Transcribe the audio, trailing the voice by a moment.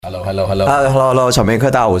Hello， 草莓客，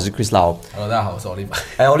大家好，我是 Chris Lau。Hello， 大家好，我是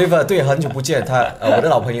Oliver。Oliver， 对，很久不见，我的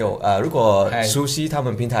老朋友，如果熟悉他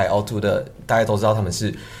们平台 Auto 的，大家都知道他们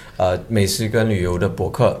是美食跟旅游的博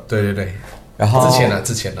客。对，然后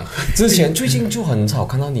之前最近就很少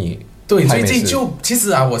看到你。对，最近就其实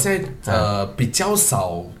啊，我现在比较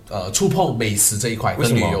少触碰美食这一块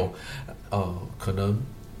跟旅游，可能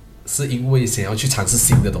是因为想要去尝试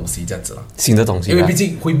新的东西这样子了。新的东西，因为毕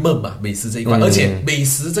竟会闷嘛，美食这一块，而且美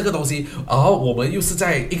食这个东西，然后我们又是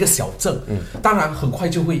在一个小镇，当然很快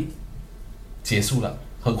就会结束了，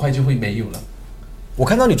很快就会没有了。我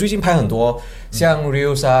看到你最近拍很多像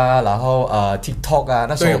Reels 啊，然后TikTok 啊，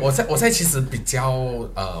那时候对我在其实比较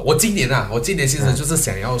我今年其实就是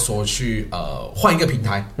想要说去换一个平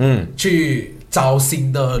台，去招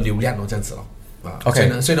新的流量这样子咯。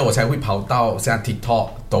OK， 所以呢，我才会跑到像 TikTok、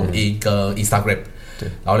抖音跟 Instagram，对，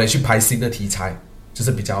然后呢去拍新的题材，就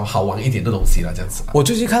是比较好玩一点的东西了，这样子。我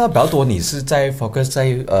最近看到比较多，你是在 focus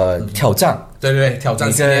在挑战，对，挑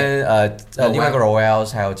战系列，你跟另外一个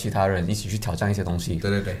Royals 还有其他人一起去挑战一些东西。对，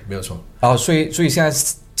没有错。然后所以现在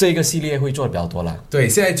这个系列会做的比较多啦。对，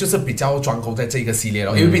现在就是比较专攻在这个系列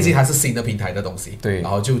咯，因为毕竟它是新的平台的东西，对，然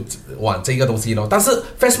后就往这个东西咯。但是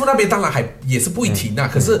Facebook 那边当然也是不会停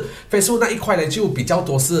可是 Facebook 那一块呢就比较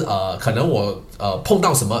多是可能我碰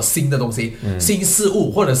到什么新的东西、新事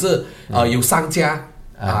物，或者是有商家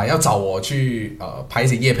要找我去拍一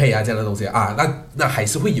些业配啊这样的东西啊，那还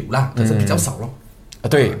是会有啦，可是比较少咯。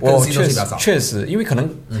对，我确实，因为可能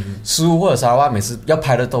15或者沙拉每次要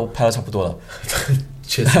拍的都拍到差不多了。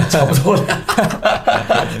确实差不多了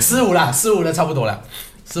，15了差不多了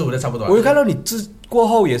，15的差不多了。我有看到你过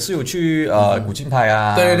后也是有去古晋拍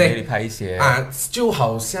啊，对，拍一些就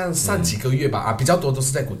好像上几个月吧比较多都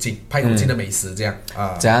是在古晋拍古晋的美食这样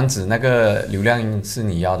这样子那个流量是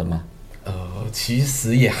你要的吗？其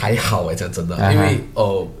实也还好讲真的，因为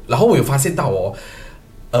然后我有发现到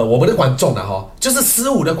我们的观众就是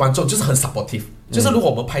15的观众就是很 supportive，就是如果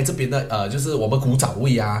我们拍这边的就是我们古早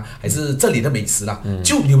味啊，还是这里的美食啦，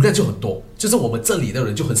就流量就很多，就是我们这里的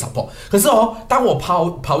人就很 support。可是当我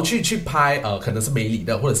跑去拍可能是梅里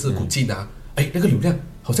的或者是古晋啊，那个流量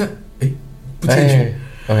好像不进去，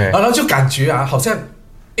然后就感觉好像。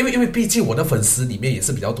因为毕竟我的粉丝里面也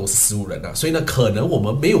是比较多是15人所以呢，可能我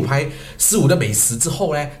们没有拍15的美食之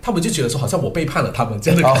后呢，他们就觉得说好像我背叛了他们这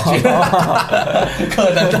样的感觉，可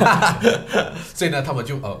能所以呢，他们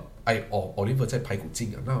就Oliver 在拍古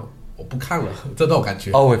晋那我不看了，这种感觉。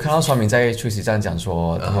我看到双明在吹水站讲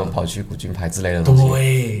说，他们跑去古晋拍之类的东西。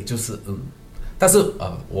对，就是但是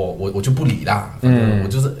我就不理啦，我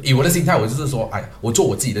就是以我的心态，我就是说，我做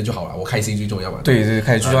我自己的就好了，我开心最重要嘛。对，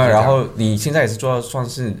开心最重要。然后你现在也是做到算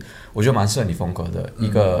是，我觉得蛮适合你风格的一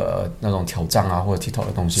个那种挑战啊，或者 TikTok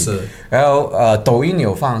的东西。是。然后抖音你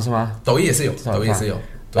有放是吗？抖音也是有。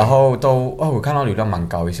然后我看到流量蛮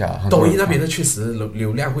高一下。抖音那边的确实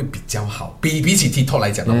流量会比较好，比起 TikTok 来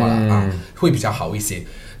讲的话会比较好一些。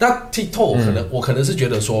那 TikTok 我可能是觉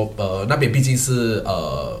得说，那边毕竟是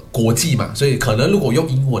国际嘛，所以可能如果用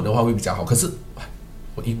英文的话会比较好。可是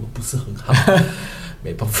我英文不是很好，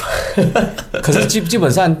没办法。可是基本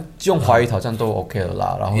上用华语挑战都 OK 了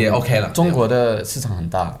啦，然后也 OK 了。中国的市场很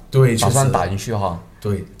大，对，打算打进去哈。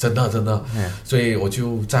对，真的，所以我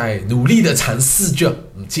就在努力的尝试着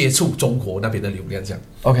接触中国那边的流量，这样。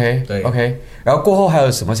OK，然后过后还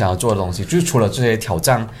有什么想要做的东西？就是除了这些挑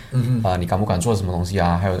战，你敢不敢做什么东西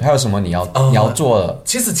啊？还有什么你要做的？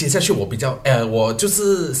其实接下去我就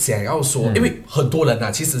是想要说，因为很多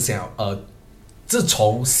人其实想要自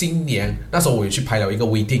从新年那时候，我也去拍了一个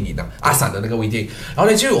微电影阿散的那个微电影，然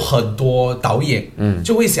后呢就有很多导演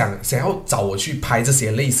就会想要找我去拍这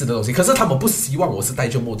些类似的东西，可是他们不希望我是戴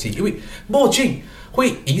着墨镜，因为墨镜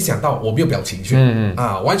会影响到我没有表情去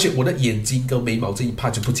完全我的眼睛跟眉毛这一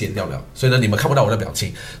part 就不剪掉了，所以呢你们看不到我的表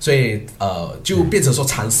情，所以就变成说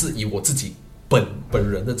尝试以我自己本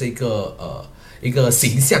人的这个一个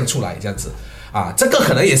形象出来这样子。这个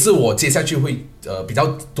可能也是我接下去会比较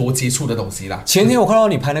多接触的东西啦。前天我看到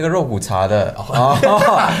你拍那个肉骨茶的，哇，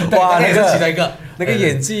那个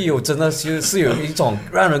演技真的是有一种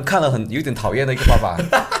让人看了有点讨厌的一个爸爸。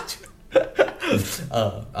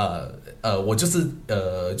我就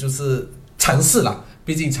是尝试啦，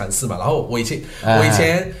毕竟尝试嘛。然后我以前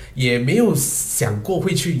也没有想过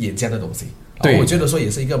会去演这样的东西，对，我觉得说也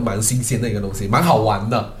是一个蛮新鲜的一个东西，蛮好玩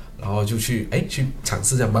的。然后就去尝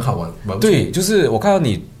试这样，蛮好玩，对，就是我看到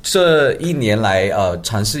你这一年来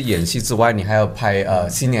尝试演戏之外，你还要拍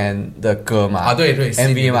新年的歌嘛？对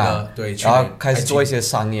MV 嘛，对，然后开始做一些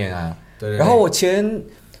商业啊。对。然后我前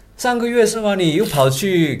上个月是吗？你又跑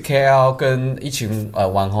去 KL 跟一群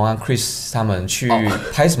网红啊 Chris 他们去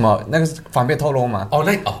拍什么？那个方便透露吗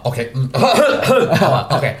？OK， 好吧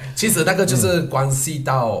 ，OK， 其实那个就是关系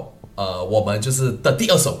到我们就是的第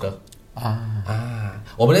2首歌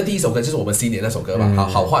我们的第1首歌就是我们新年那首歌嘛，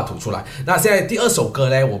好话吐出来。那现在第2首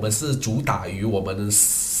歌呢，我们是主打于我们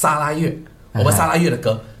沙拉月。我们沙拉月的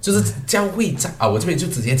歌就是将会在我这边就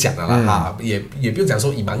直接讲了啦也不用讲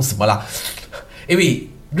说你忙什么啦，因为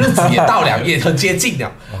日子也到了，也很接近了。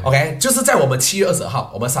OK， 就是在我们7月20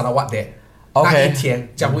号，我们沙拉瓦 day 那一天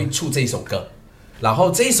将会出这一首歌。然后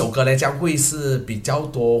这一首歌呢，将会是比较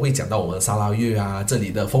多会讲到我们沙拉月啊，这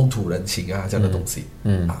里的风土人情啊这样的东西。这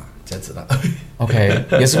样子的。OK，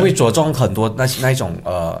 也是会着重很多那一种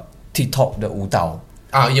TikTok 的舞蹈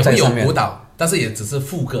也会有舞蹈。但是也只是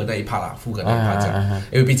副歌那一 part 啦，副歌那一 part 这样，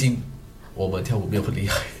因为毕竟我们跳舞没有很厉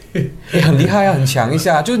害，很厉害啊，很强一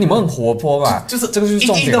下，就是你们很活泼吧，就是这个就是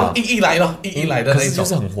重点嘛，硬来的那种，可是就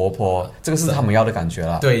是很活泼，这个是他们要的感觉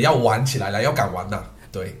啦。对，要玩起来了，要敢玩啦。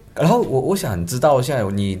对。然后我想知道一下，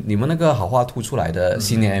你们那个好话吐出来的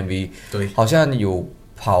新年 MV，对，好像有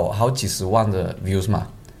跑好几十万的 views 嘛。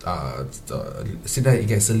现在应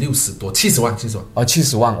该是60多70万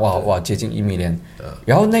70万，哇，接近1 million。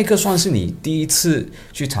然后那个算是你第一次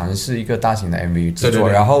去尝试一个大型的 MV 制作，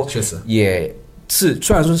对，然后确实也是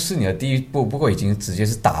虽然说是你的第一步，不过已经直接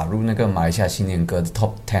是打入那个马来西亚新年歌的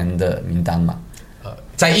Top 10的名单嘛。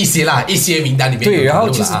在一些名单里面。对，然后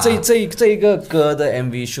其实这一个歌的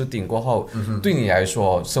MV shooting 过后，对你来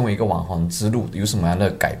说，身为一个网红之路有什么样的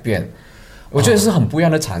改变？我觉得是很不一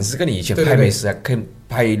样的尝试，跟你以前拍美食啊、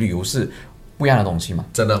拍旅游是不一样的东西嘛。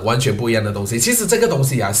真的完全不一样的东西。其实这个东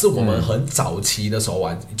西啊，是我们很早期的时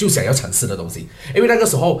候就想要尝试的东西，因为那个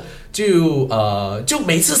时候就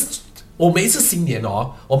每一次新年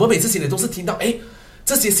我们每次新年都是听到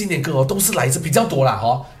这些新年歌都是来自比较多啦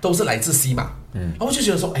都是来自西马。然后就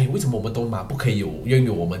觉得说，为什么我们东马不可以拥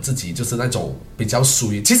有我们自己就是那种比较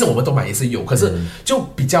属于，其实我们东马也是有，可是就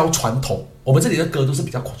比较传统。我们这里的歌都是比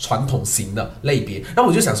较传统型的类别。然后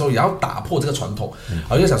我就想说，也要打破这个传统，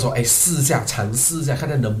我就想说，尝试一下，看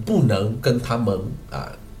看能不能跟他们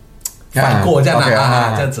翻过这样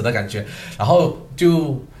这样子的感觉。然后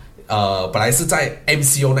就本来是在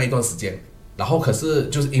MCO 那一段时间。然后可是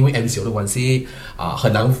就是因为 MCO 的关系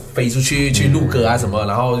很难飞出去录歌啊什么，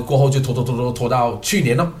然后过后就拖到去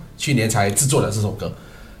年才制作了这首歌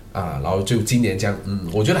然后就今年这样，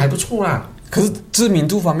我觉得还不错啦。可是知名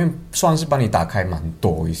度方面算是帮你打开蛮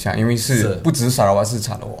多一下，因为是不只是沙拉瓦市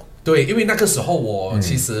场的对，因为那个时候我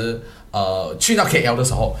其实去到 KL 的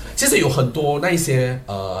时候，其实有很多那一些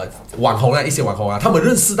网红啊，他们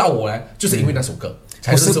认识到我呢，就是因为那首歌。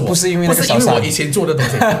不是因为我以前做的东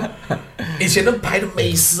西，以前的拍的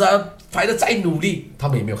美食啊，拍的再努力，他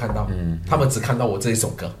们也没有看到，他们只看到我这一首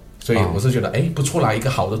歌，所以我是觉得不错啦，一个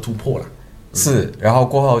好的突破啦。是，然后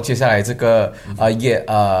过后接下来这个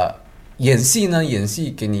演戏呢？演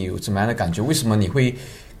戏给你有什么样的感觉？为什么你会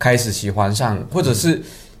开始喜欢上，或者是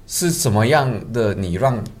什么样的你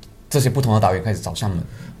让这些不同的导演开始找上门？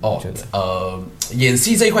演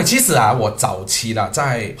戏这一块，其实我早期啦，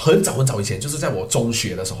在很早以前，就是在我中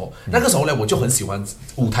学的时候，那个时候呢，我就很喜欢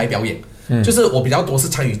舞台表演，就是我比较多是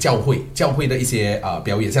参与教会的一些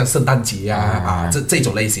表演，像圣诞节这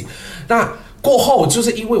种类型。那过后就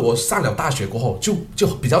是因为我上了大学过后，就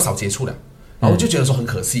比较少接触了，然后就觉得说很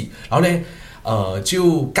可惜，然后呢。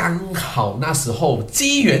就刚好那时候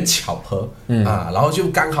机缘巧合然后就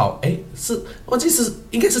刚好忘记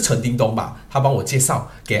应该是陈叮咚吧，他帮我介绍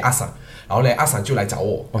给阿桑，然后呢阿桑就来找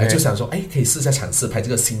我，就想说可以试一下尝试拍这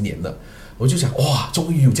个新年的，我就想哇，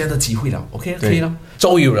终于有这样的机会了 ，OK 了，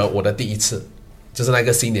终于有了我的第一次，就是那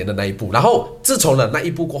个新年的那一部。然后自从了那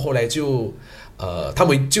一部过后呢，就他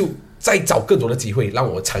们就再找更多的机会让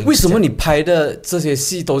我参与。为什么你拍的这些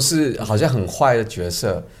戏都是好像很坏的角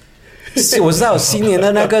色？我知道新年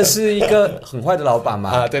的那个是一个很坏的老板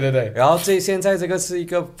嘛，对，然后现在这个是一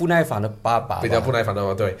个不耐烦的爸爸，比较不耐烦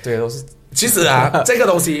的对，都是。其实这个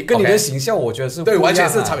东西跟你的形象，我觉得是对，完全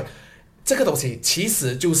是差别。这个东西其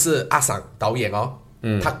实就是阿桑导演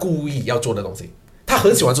他故意要做的东西，他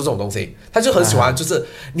很喜欢做这种东西，他就很喜欢，就是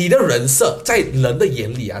你的人设在人的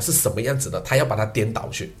眼里是什么样子的，他要把它颠倒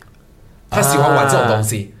去，他喜欢玩这种东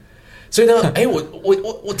西。所以呢，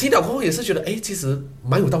我听了过后也是觉得，其实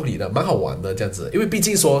蛮有道理的，蛮好玩的这样子。因为毕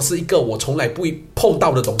竟说是一个我从来不会碰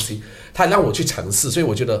到的东西，他让我去尝试，所以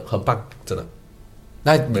我觉得很棒，真的。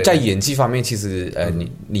那在演技方面，其实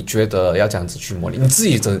你觉得要这样子去磨练，你自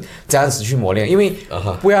己这样子去磨练，因为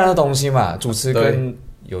不一样的东西嘛，主持跟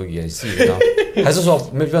有演戏，还是说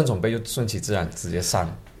没不用准备就顺其自然直接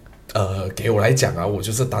上？给我来讲我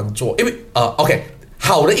就是当做，因为OK。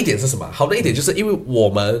好的一点是什么？好的一点就是因为我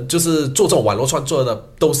们就是做这种网络创作的，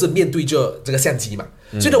都是面对着这个相机嘛，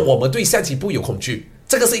所以呢，我们对相机不会有恐惧，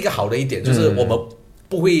这个是一个好的一点，就是我们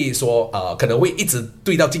不会说可能会一直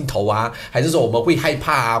对到镜头啊，还是说我们会害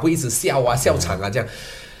怕啊，会一直笑啊、笑场啊这样，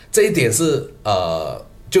这一点是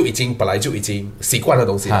就本来就已经习惯的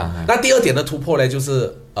东西了。那第二点的突破呢，就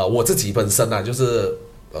是我自己本身啊，就是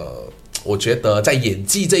我觉得在演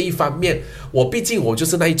技这一方面，毕竟我就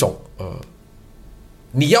是那一种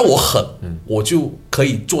你要我狠，我就可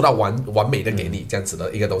以做到完美的给你这样子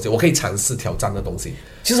的一个东西，我可以尝试挑战的东西。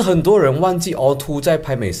其实很多人忘记凹凸在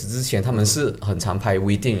拍美食之前，他们是很常拍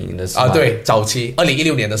微电影的，是吧？对，早期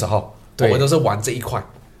2016年的时候，我们都是玩这一块，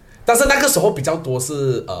但是那个时候比较多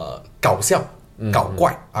是搞笑、搞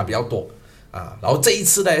怪啊比较多啊，然后这一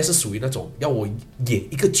次呢是属于那种要我演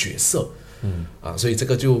一个角色。所以这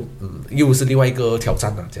个就又是另外一个挑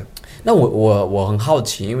战了，这样。那我很好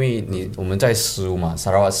奇，因为我们在诗巫嘛，沙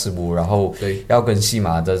拉瓦诗巫，然后要跟西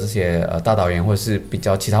马的这些大导演或者是比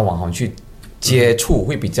较其他网红去接触，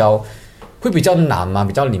会比较难嘛，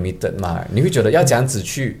比较 limited 嘛。你会觉得要这样子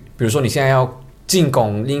去，比如说你现在要进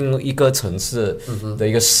攻另一个层次的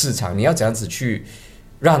一个市场，你要这样子去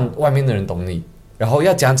让外面的人懂你，然后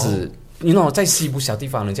要这样子，你那种在西部小地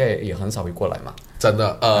方，人家也很少会过来嘛。真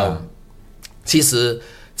的，其实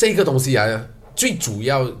这个东西啊，最主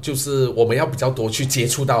要就是我们要比较多去接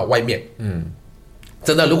触到外面。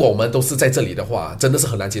真的，如果我们都是在这里的话，真的是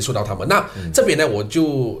很难接触到他们。那这边呢，我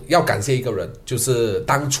就要感谢一个人，就是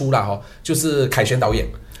当初啦就是凯旋导演。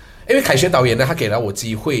因为凯旋导演呢，他给了我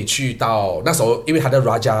机会去到那时候，因为他的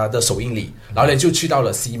Raja 的首映礼，然后呢就去到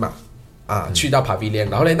了西马。去到 Pavilion，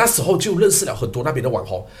 然后呢，那时候就认识了很多那边的网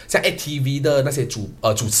红，像 ATV 的那些主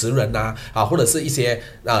持人或者是一些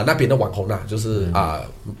那边的网红就是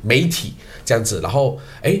媒体这样子，然后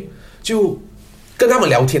就跟他们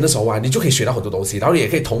聊天的时候啊，你就可以学到很多东西，然后也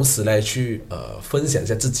可以同时呢去分享一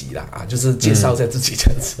下自己啦就是介绍一下自己这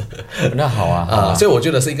样子。那好啊，所以我觉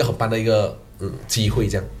得是一个很棒的一个机会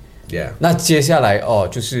这样。那接下来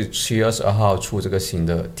就是7月22号出这个新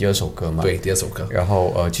的第二首歌嘛？对，第二首歌。然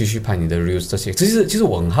后继续拍你的 reels 这些。其实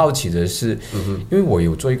我很好奇的是，因为我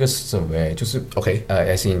有做一个 survey， 就是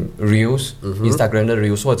as in reels，Instagram 的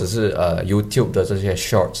reels 或者是YouTube 的这些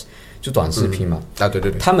shorts， 就短视频嘛。对，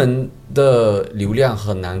他们的流量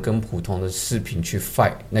很难跟普通的视频去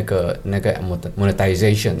fight 那个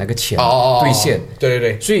monetization 那个钱兑现。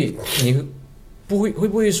对。所以你会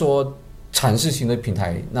不会说？尝试新的平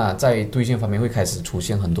台，那在兑现方面会开始出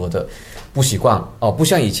现很多的不习惯不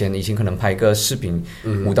像以前可能拍个视频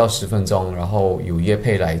5到10分钟，然后有业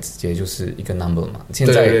配来直接就是一个 number 嘛。现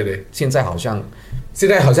在好像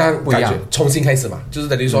不一样，重新开始嘛，就是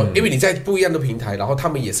等于说，因为你在不一样的平台，然后他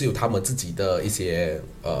们也是有他们自己的一些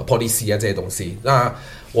policy 这些东西，那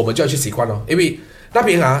我们就要去习惯因为那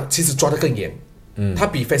边其实抓得更严。它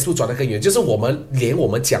比 Facebook 抓得更远，就是我们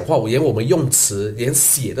讲话，连我们用词，连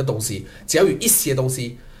写的东西，只要有一些东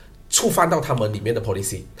西触犯到他们里面的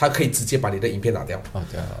policy， 它可以直接把你的影片拿掉。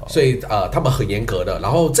所以他们很严格的。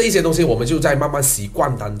然后这一些东西我们就在慢慢习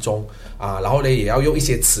惯当中然后呢也要用一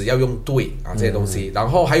些词要用对这些东西。然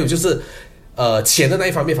后还有就是钱的那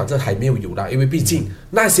一方面，反正还没有啦，因为毕竟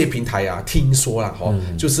那些平台听说啦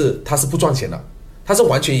就是它是不赚钱的，它是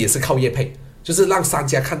完全也是靠业配。就是让商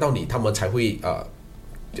家看到你，他们才会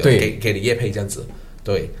给你业配这样子。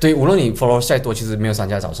对，无论你 followers 再多，其实没有商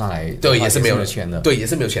家找上来，对，也是没有钱的。对，也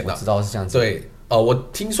是没有钱的。我知道是这样子。对，我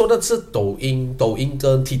听说的是抖音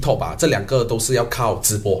跟 TikTok 吧，这两个都是要靠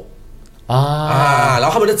直播然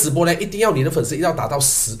后他们的直播呢，一定要你的粉丝一定要达到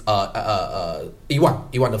1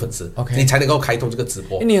万的粉丝，OK， 你才能够开通这个直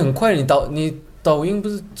播。你很快，你抖音不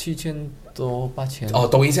是7000多8000？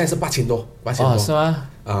抖音现在是8000多是吗？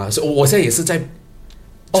所以我现在也是在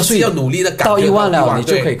所以要努力的到1万了，你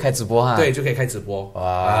就可以开直播对，就可以开直播。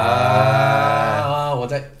我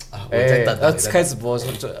在等。开直播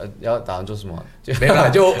要打算做什么？没有啦，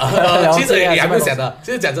就其实也还没有想的。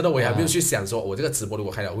其实讲真的，我也还没有去想说，我这个直播如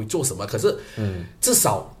果开了会做什么。可是，至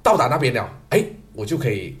少到达那边了，我就可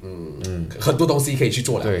以，很多东西可以去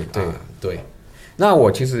做了。对。那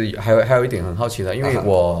我其实还有一点很好奇的，因为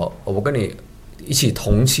我跟你一起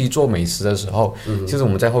同期做美食的时候，其实我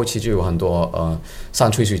们在后期就有很多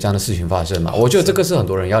上吹水这样的事情发生嘛。我觉得这个是很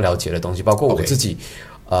多人要了解的东西，包括我自己。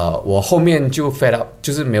我后面就 fed up，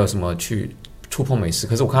 就是没有什么去触碰美食。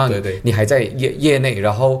可是我看到你还在业内，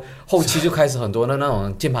然后后期就开始很多的那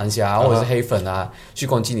种键盘侠或者是黑粉去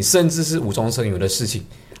攻击你，甚至是无中生有的事情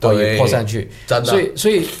也泼上去。真的。所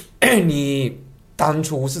以你当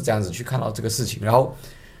初是这样子去看到这个事情，然后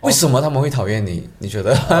为什么他们会讨厌你？你觉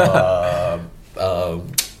得？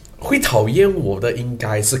会讨厌我的应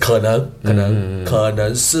该是可能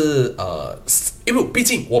是因为毕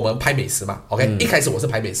竟我们拍美食嘛 ，OK，一开始我是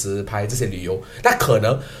拍美食，拍这些旅游，那可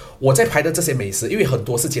能我在拍的这些美食，因为很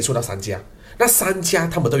多是接触到商家，那商家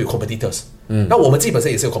他们都有 competitors，那我们基本上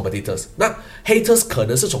也是有 competitors，那 haters 可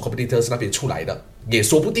能是从 competitors 那边出来的，也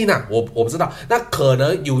说不定啊，我不知道，那可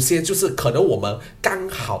能有些就是可能我们刚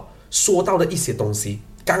好说到了一些东西。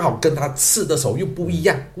刚好跟他吃的时候又不一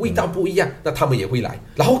样，味道不一样，那他们也会来。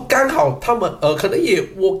然后刚好他们可能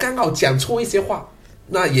我刚好讲错一些话，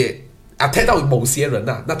那也听到某些人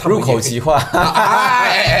呐，那他们入口即化，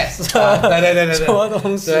对，什么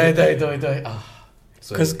东西？对啊。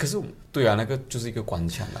可是对啊，那个就是一个关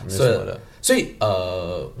卡啦，没什么的。所以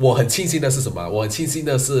我很庆幸的是什么？我很庆幸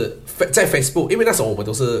的是在 Facebook， 因为那时候我们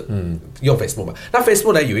都是用 Facebook 嘛。那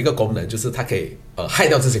Facebook 呢有一个功能，就是它可以害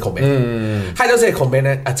掉这些 comment，害掉这些 comment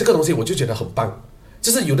呢这个东西我就觉得很棒。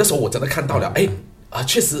就是有的时候我真的看到了，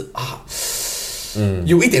确实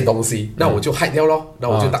有一点东西，那我就害掉咯，那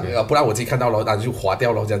我就不然我自己看到了，那就划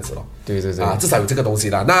掉咯，这样子咯。对，至少有这个东西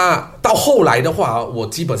啦。那到后来的话，我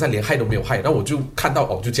基本上连害都没有害，那我就看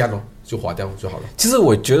到就这样咯，就划掉就好了。其实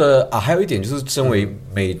我觉得还有一点就是，身为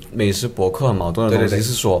美食博客很矛盾的东西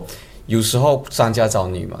是说，有时候商家找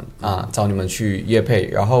你们找你们去业配，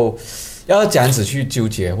然后要这样子去纠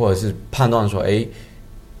结或者是判断说，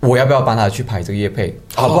我要不要帮他去拍这个业配，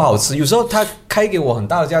好不好吃？有时候他开给我很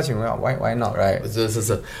大的价钱，why not right？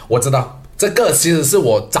 是，我知道这个其实是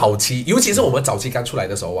我早期，尤其是我们早期刚出来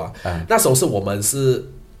的时候那时候是我们是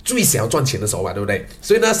最想要赚钱的时候嘛，对不对？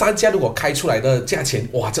所以呢，商家如果开出来的价钱，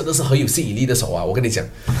哇，真的是很有吸引力的时候我跟你讲，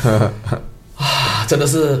真的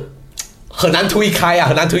是很难推开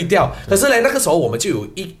很难推掉。可是呢，那个时候我们就有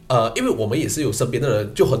因为我们也是有身边的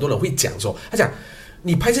人，就很多人会讲说，他讲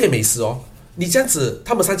你拍这些美食你这样子，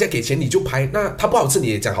他们商家给钱你就拍，那他不好吃你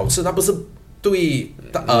也讲好吃，那不是对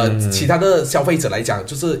其他的消费者来讲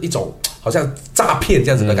就是一种好像诈骗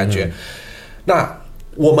这样子的感觉。那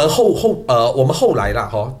我们后来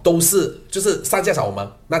啦都是就是商家找我们，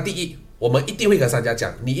那第一我们一定会跟商家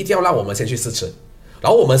讲，你一定要让我们先去试吃，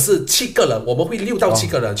然后我们是7个人，我们会6到7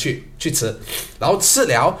个人去吃，然后吃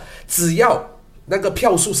了只要那个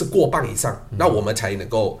票数是过半以上，那我们才能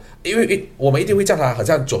够，因为我们一定会叫他好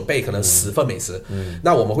像准备可能10份美食，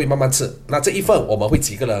那我们会慢慢吃，那这一份我们会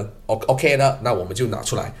几个人 OK 的，那我们就拿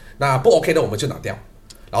出来，那不 OK 的我们就拿掉，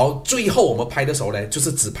然后最后我们拍的时候呢，就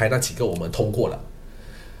是只拍那几个我们通过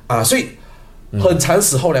了所以很长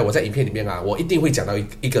时候呢，我在影片里面我一定会讲到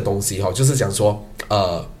一个东西就是讲说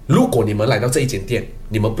如果你们来到这一间店，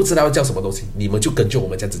你们不知道要叫什么东西，你们就跟着我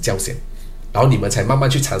们这样子叫先，然后你们才慢慢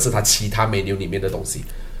去尝试它其他 menu 里面的东西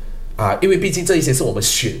因为毕竟这一些是我们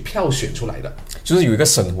选票选出来的，就是有一个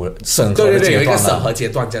审核的阶段，对，有一个审核阶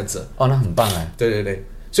段这样子。那很棒对，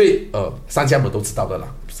所以商家们都知道的啦，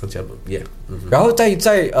商家们然后在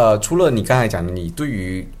除了你刚才讲的，你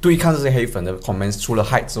对抗这些黑粉的 comments 除了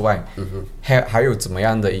害之外，还有怎么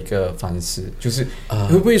样的一个方式？就是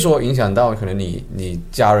会不会说影响到可能你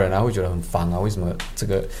家人会觉得很烦为什么这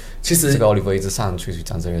个？其实这个 Oliver 一直上去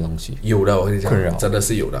讲这些东西，有的，我跟你讲，真的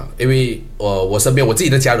是有的。因为我身边我自己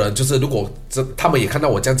的家人，就是如果他们也看到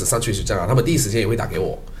我这样子上去这样他们第一时间也会打给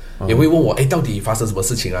我，也会问我，到底发生什么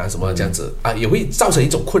事情什么这样子也会造成一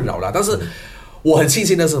种困扰啦。但是我很庆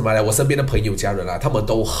幸的是什么呢？我身边的朋友家人他们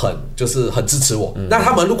都很支持我。那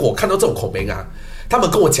他们如果看到这种comment他们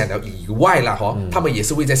跟我讲了以外啦他们也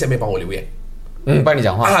是会在下面帮我留言，帮你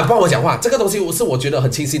讲话帮我讲话。这个东西是我觉得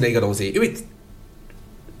很庆幸的一个东西，因为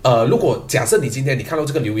如果假设你今天你看到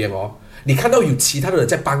这个留言你看到有其他的人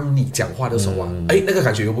在帮你讲话的时候那个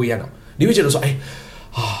感觉又不一样了。你会觉得说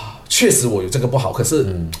确实我有这个不好，可是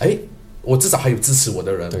我至少还有支持我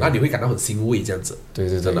的人，那你会感到很欣慰这样子。对，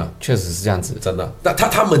真的确实是这样子，真的。那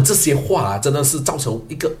他们这些话真的是造成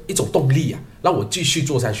一种动力让我继续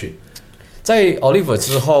做下去。在 Oliver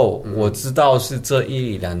之后，我知道是这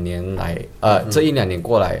一两年来，这1-2年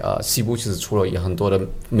过来，西部其实出了也很多的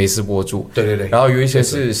美食博主，对，然后有一些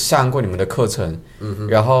是上过你们的课程，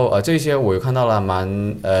然后这些我有看到了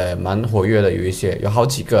蛮活跃的，有好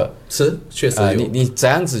几个，是确实有。你怎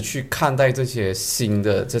样子去看待这些新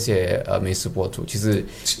的这些美食博主？其实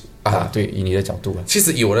对，以你的角度，其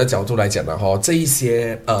实以我的角度来讲呢，这一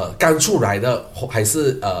些刚出来的还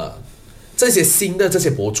是这些新的这些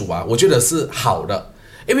博主我觉得是好的，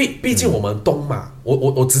因为毕竟我们东马，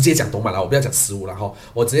我直接讲东马了，我不要讲食物了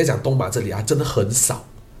我直接讲东马这里真的很少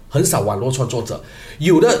网络创作者，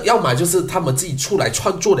有的要么就是他们自己出来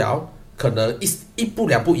创作了，可能一部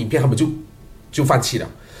2部影片他们就放弃了，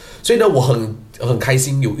所以呢，我很开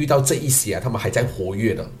心有遇到这一些他们还在活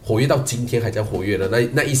跃的，活跃到今天还在活跃的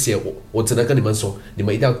那一些，我只能跟你们说，你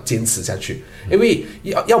们一定要坚持下去，因为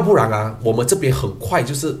要不然啊，我们这边很快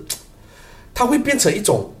就是它会变成一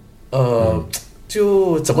种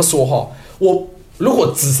就怎么说哈，我如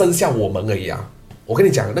果只剩下我们而已啊，我跟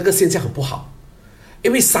你讲那个现象很不好，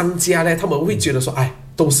因为商家呢他们会觉得说，哎，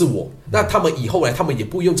都是我，那他们以后呢他们也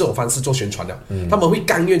不用这种方式做宣传了，他们会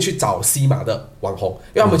甘愿去找西马的网红，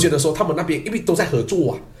因为他们觉得说他们那边因为都在合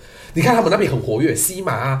作啊，你看他们那边很活跃，西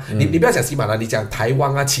马啊，你不要讲西马了，你讲台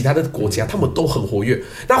湾啊，其他的国家他们都很活跃，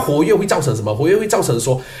那活跃会造成什么？活跃会造成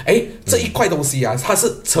说，哎，这一块东西啊，它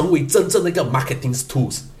是成为真正的一个 marketing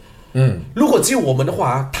tools。如果只有我们的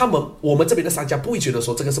话，我们这边的商家不会觉得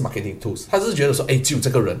说这个是 marketing tools， 他是觉得说，哎，只有这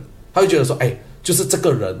个人，他会觉得说，哎，就是这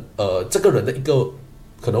个人，这个人的一个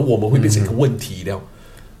可能我们会变成一个问题了，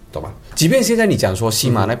懂吗？即便现在你讲说西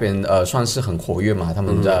马那边算是很活跃嘛，他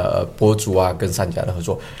们的博主啊跟商家的合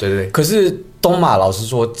作，对，可是东马老实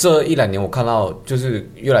说，这1-2年我看到就是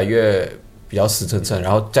越来越比较死撑撑，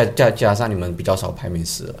然后再加上你们比较少拍美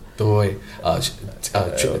食了。对，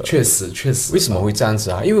确实，为什么会这样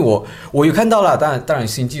子啊？因为我有看到了，当然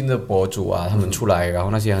新进的博主啊，他们出来，然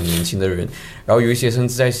后那些很年轻的人，然后有一些甚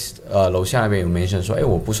至在楼下那边有 mention 说，哎，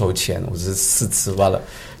我不收钱，我只是试吃罢了。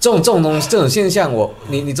这种东西，这种现象，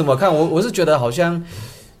你怎么看？我是觉得好像。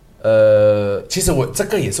其实这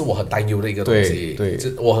个也是我很担忧的一个东西，对，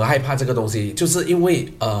我很害怕这个东西，就是因为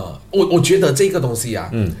我觉得这个东西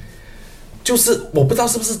啊，就是我不知道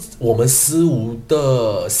是不是我们15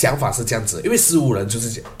的想法是这样子，因为15人就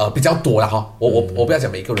是比较多了哈，我不要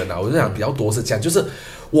讲每一个人啦，我就讲比较多是这样，就是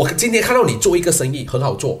我今天看到你做一个生意很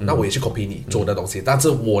好做，那我也去 copy 你做的东西，但是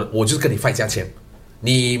我就是跟你fight价钱，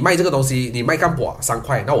你卖这个东西，你卖干果3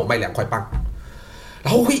块，那我卖2块半。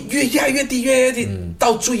然后会越压越低，越压越低，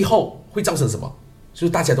到最后会造成什么？就是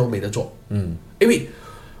大家都没得做，因为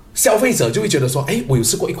消费者就会觉得说，哎，我有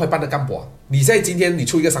试过1块半的干果，你在今天你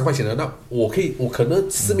出一个3块钱的，那我可能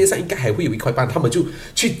市面上应该还会有1块半，他们就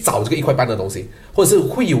去找这个1块半的东西，或者是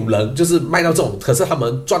会有人就是卖到这种，可是他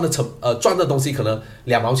们赚的东西可能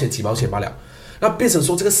2毛钱、几毛钱罢了，那变成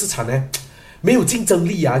说这个市场呢没有竞争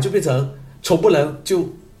力啊，就变成从不能就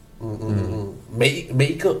每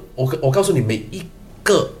一个我告诉你每一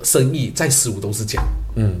个生意在15都是这样，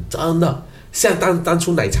真的，像当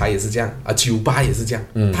初奶茶也是这样啊，酒吧也是这样，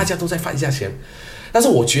大家都在饭价钱。但是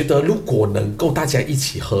我觉得，如果能够大家一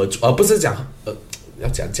起合作，而不是讲要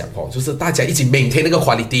讲就是大家一起 maintain 那个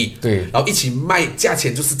quality， 对，然后一起卖价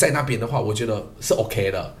钱就是在那边的话，我觉得是 OK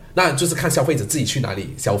的。那就是看消费者自己去哪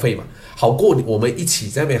里消费嘛，好过我们一起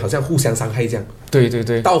在那边好像互相伤害这样。对，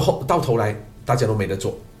到头来大家都没得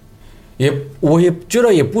做。我也觉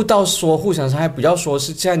得也不到说互相伤害，比较说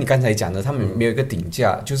是像你刚才讲的，他们没有一个顶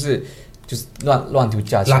价，就是乱丢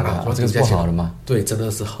价钱啊，这个是不好的嘛？对，真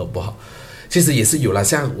的是很不好。其实也是有啦，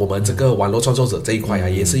像我们这个网络创作者这一块啊，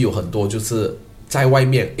也是有很多就是在外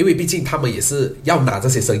面，因为毕竟他们也是要拿这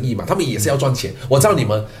些生意嘛，他们也是要赚钱。我知道你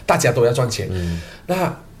们大家都要赚钱，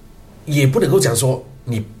那也不能够讲说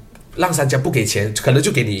你让商家不给钱，可能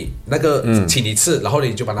就给你那个请你吃，然后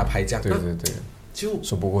你就帮他拍这样。对。就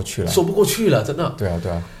说不过去了，真的。对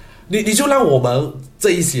啊，你就让我们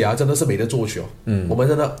这一些啊，真的是没得做去哦。我们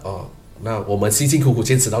真的那我们辛辛苦苦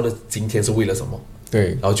坚持到的今天是为了什么？对，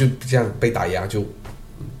然后就这样被打压，就。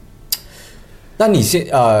那你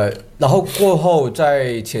然后过后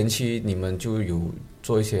在前期你们就有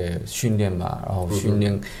做一些训练嘛，然后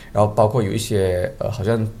然后包括有一些好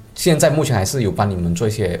像现在目前还是有帮你们做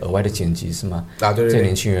一些额外的剪辑是吗？啊，对，这些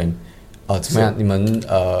年轻人。怎么样？你们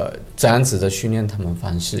怎样子的训练他们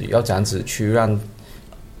方式？要怎样子去让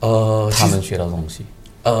他们学到东西？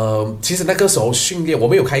其实那个时候训练，我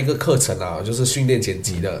们有开一个课程啊，就是训练剪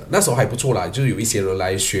辑的，那时候还不错啦，就是有一些人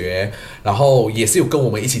来学，然后也是有跟我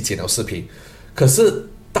们一起剪了视频。可是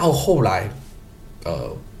到后来，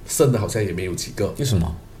剩的好像也没有几个。为什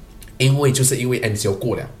么？因为 MCO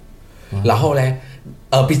过了，然后呢？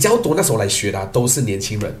比较多那时候来学的都是年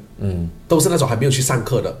轻人，都是那种还没有去上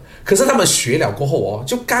课的。可是他们学了过后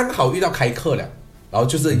就刚好遇到开课了，然后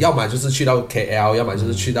就是要么就是去到 KL，要么就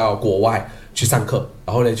是去到国外去上课，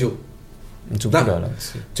然后呢就不了了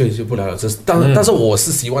之，对，就不了了之。但是我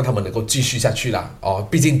是希望他们能够继续下去啦，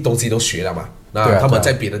毕竟东西都学了嘛，那他们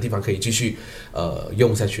在别的地方可以继续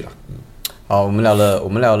用下去啦。好，我们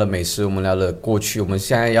聊了美食，我们聊了过去，我们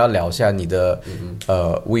现在要聊一下你的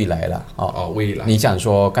未来了未来。你讲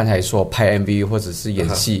说刚才说拍 MV 或者是演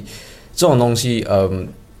戏这种东西，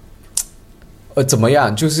怎么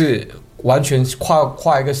样？就是完全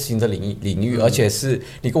跨一个新的领域，而且是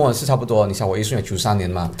你跟我是差不多，你想我13年93年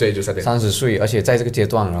嘛，对，93年30岁，而且在这个阶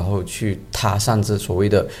段，然后去踏上这所谓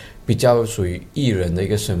的比较属于艺人的一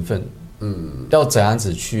个身份，要怎样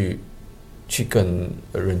子去跟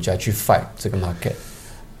人家去 fight 这个 market？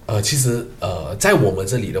其实在我们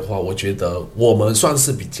这里的话，我觉得我们算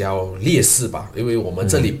是比较劣势吧，因为我们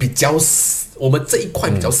这里我们这一块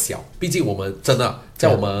比较小，毕竟我们真的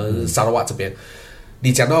在我们沙拉瓦这边，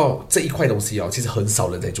你讲到这一块东西其实很少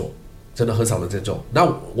人在做，真的很少人在做。那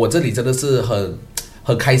我这里真的是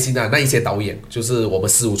很开心啊！那一些导演，就是我们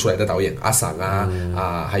15出来的导演，阿桑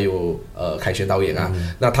还有凯旋导演啊，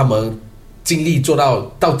那他们尽力做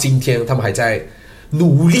到今天，他们还在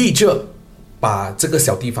努力着把这个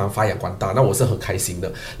小地方发扬光大，那我是很开心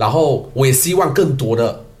的。然后我也希望更多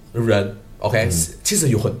的人 ，OK，其实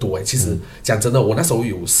有很多其实讲真的，我那时候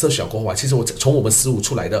有设小过话，其实我从我们15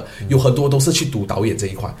出来的，有很多都是去读导演这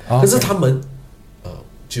一块，可是他们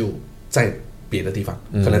就在别的地方，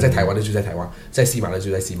可能在台湾的就在台湾，在西马的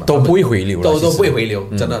就在西马，都不会回流了，都不会回流，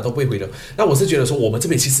真的都不会回流。那我是觉得说，我们这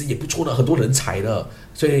边其实也不错的，很多人才的，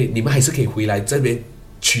所以你们还是可以回来这边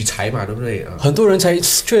取材嘛，对不对？很多人才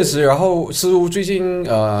确实，然后似乎最近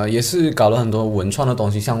也是搞了很多文创的东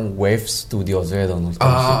西，像 Wave Studio 这些东西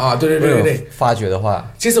对。发掘的话，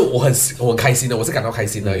其实我很开心的，我是感到开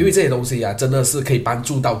心的，因为这些东西真的是可以帮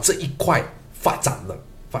助到这一块发展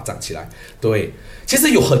起来。对，其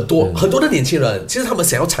实有很多的年轻人，其实他们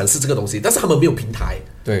想要尝试这个东西，但是他们没有平台。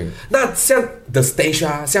对，那像 The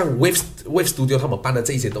Stage 像 Wave Studio 他们办的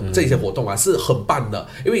这些活动是很棒的，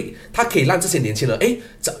因为它可以让这些年轻人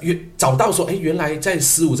找到说，原来在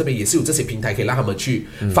15这边也是有这些平台可以让他们去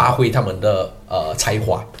发挥他们的才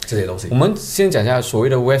华这些东西。我们先讲一下所谓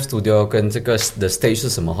的 Wave Studio 跟这个 The Stage 是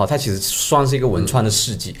什么哈？它其实算是一个文创的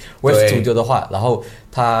市集。Wave Studio 的话，然后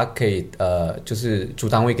它可以就是主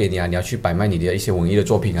单位给你你要去摆卖你的一些文艺的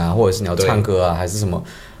作品或者是你要唱歌还是什么。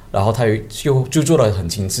然后他就做得很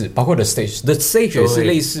精致，包括 The Stage 也是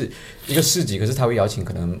类似一个市集，可是他会邀请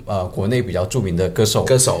可能国内比较著名的歌手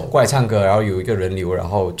过来唱歌，然后有一个人流，然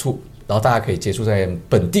后大家可以接触在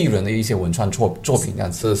本地人的一些文创作品这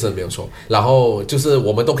样子。是没有错。然后就是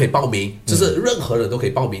我们都可以报名，就是任何人都可以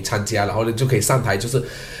报名参加，然后就可以上台，就是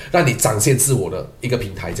让你展现自我的一个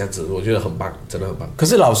平台，这样子我觉得很棒，真的很棒。可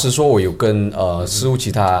是老实说，我有跟师傅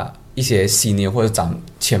其他一些senior或者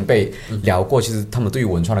前辈聊过，其实他们对于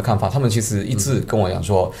文创的看法，他们其实一直跟我讲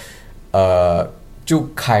说，就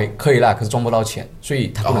可以啦，可是赚不到钱，所以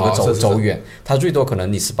他不能够走远。他最多可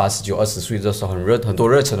能你18、19、20岁的时候很多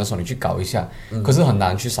热忱的时候，你去搞一下，可是很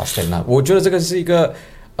难去 sustain 啊。我觉得这个是一个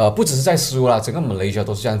不只是在食物啦，整个Malaysia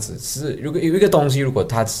都是这样子。是如果有一个东西，如果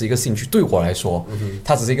它只是一个兴趣，对我来说，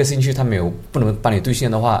它只是一个兴趣，它不能帮你兑现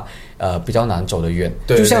的话，比较难走得远。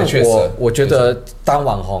就像我觉得当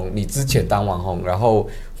网红，你之前当网红，然后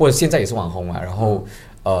或者现在也是网红嘛，然后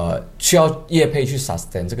需要业配去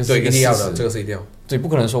sustain， 这个是一个事实，这个是一定要。对，不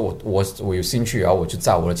可能说我有兴趣，然后我就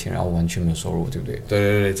赚我的钱，然后完全没有收入，对不对？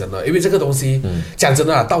对，真的，因为这个东西，讲真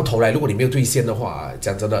的到头来，如果你没有兑现的话，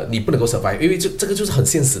讲真的，你不能够 survive， 因为这个就是很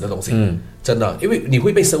现实的东西，真的，因为你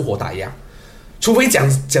会被生活打压，除非讲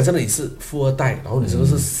真的你是富二代，然后你真的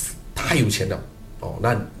是太有钱了。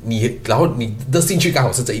然后你的兴趣刚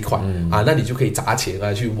好是这一块那你就可以砸钱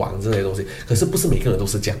去玩这些东西。可是不是每个人都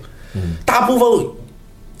是这样，大部分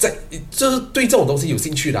就是对这种东西有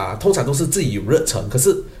兴趣的通常都是自己有热忱，可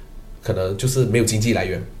是可能就是没有经济来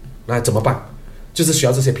源，那怎么办？就是需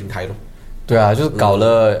要这些平台咯。对啊，就是搞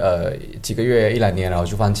了几个月1-2年，然后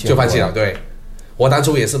就放弃了。对，我当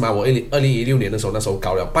初也是嘛，我2016年的时候，那时候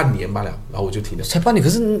搞了半年罢了，然后我就停了。才半年，可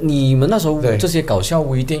是你们那时候这些搞笑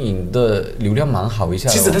微电影的流量蛮好一下。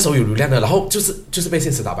其实那时候有流量的，然后就是被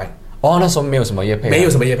现实打败。那时候没有什么业配，没有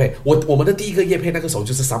什么业配。我们的第一个业配那个时候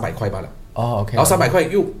就是300块罢了。OK。然后300块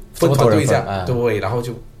又分团队一下，对，然后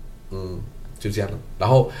就这样了。然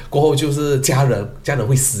后过后就是家人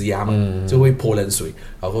会施压嘛，就会泼冷水，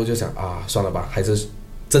然后就想算了吧，还是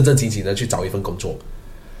正正经经的去找一份工作。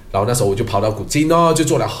然后那时候我就跑到古晋就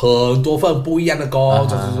做了很多份不一样的工，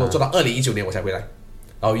就是说做到2019年我才回来，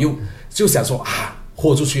然后又就想说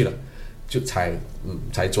豁出去了。就才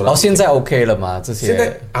做到。然后现在 OK 了吗？这些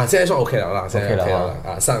现在算 OK 了啦，现在 OK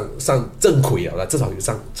了上正轨了，至少有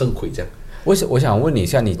上正轨这样。我想问你一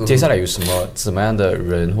下，你接下来有什么样的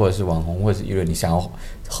人或者是网红或者是艺人你想要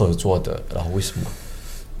合作的？然后为什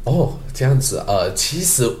么？这样子其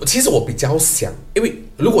实我比较想，因为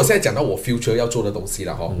如果现在讲到我 future 要做的东西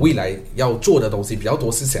了未来要做的东西比较多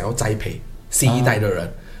是想要栽培新一代的人，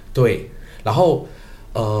对，然后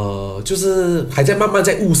就是还在慢慢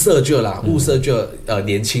在物色着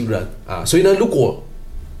年轻人所以呢，如果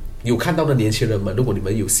有看到的年轻人们，如果你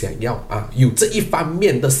们有想要有这一方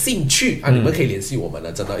面的兴趣你们可以联系我们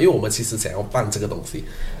了，真的，因为我们其实想要办这个东西。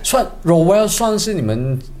Rowell 算是你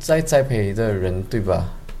们在栽培的人对吧？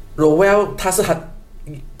 Rowell 他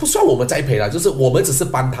不算我们栽培啦，就是我们只是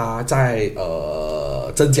帮他在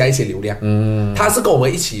增加一些流量。他是跟我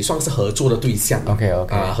们一起算是合作的对象。OK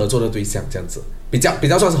合作的对象这样子，比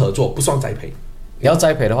较算是合作，不算栽培。你要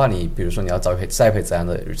栽培的话，比如说你要栽培怎样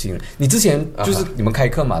的新人？你之前就是你们开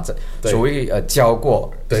课嘛，所谓教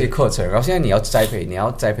过这些课程，然后现在你要栽培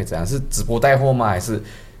怎样？是直播带货吗？还是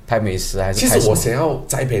拍美食？还是其实我想要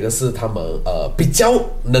栽培的是他们比较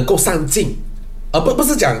能够上镜，不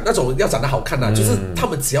是讲那种要长得好看就是他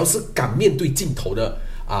们只要是敢面对镜头的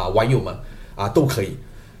网友们都可以，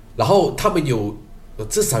然后他们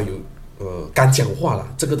至少有。敢讲话啦，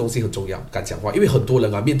这个东西很重要，敢讲话，因为很多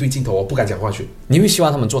人面对镜头不敢讲话去。你会希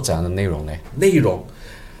望他们做怎样的内容呢？内容，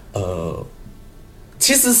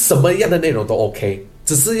其实什么样的内容都 OK，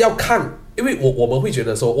 只是要看，因为我们会觉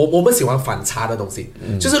得说，我们喜欢反差的东西，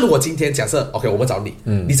就是如果今天假设 OK， 我们找你，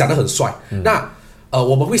你长得很帅，那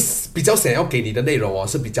我们会比较想要给你的内容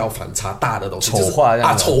是比较反差大的东西，丑化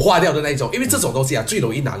掉丑化掉的那一种，因为这种东西最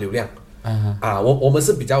容易拿流量。我们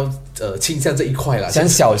是比较倾向这一块啦。像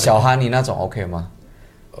小哈尼那种 OK 吗？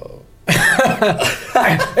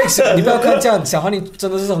你不要看这样，小哈尼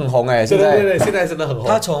真的是很红对，现在真的很红。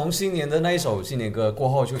他从新年的那一首新年歌过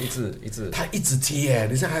后就一直，他一直接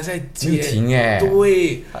你现在还在接，没停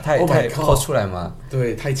对，他也抛出来嘛，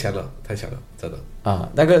对，太强了，真的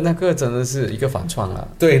那个真的是一个反创了，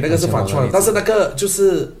对，那个是反创，但是那个就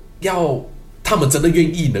是要他们真的愿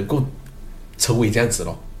意能够成为这样子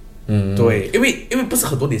咯。对，因为不是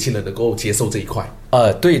很多年轻人能够接受这一块。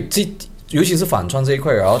对，尤其是反串这一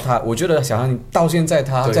块，然后我觉得小汉到现在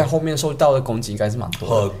他在后面受到的攻击应该是蛮多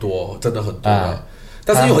的，很多，真的很多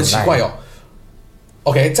但是又很奇怪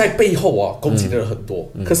OK， 在背后攻击的人很多，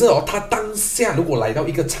可是他当下如果来到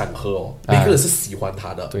一个场合每个人是喜欢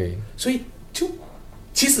他的，对，所以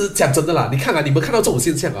其实讲真的啦，你看你们看到这种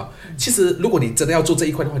现象其实如果你真的要做这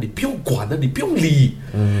一块的话，你不用管了，你不用理，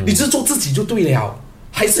你只是做自己就对了。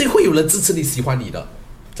还是会有人支持你、喜欢你的，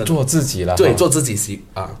做自己了。对，做自己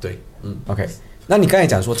对，OK。那你刚才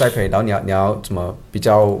讲说栽培，然后你要怎么比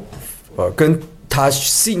较跟他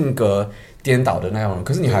性格颠倒的那种人，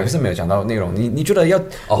可是你还是没有讲到内容。你觉得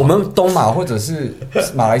我们东马或者是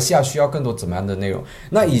马来西亚需要更多怎么样的内容？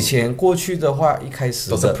那以前过去的话，一开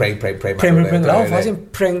始都是 prank， 然后发现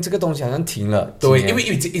prank 这个东西好像停了。对，因为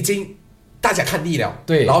已经大家看腻了，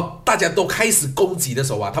对，然后大家都开始攻击的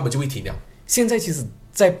时候他们就会停了。现在其实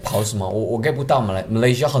在跑什么？我 get 不到马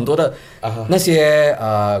来西亚很多的那些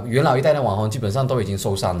元老一代的网红基本上都已经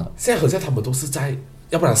收山了。现在好像他们都是在，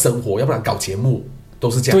要不然生活，要不然搞节目，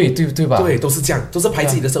都是这样。对吧？对，都是这样，都是拍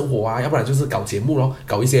自己的生活要不然就是搞节目咯，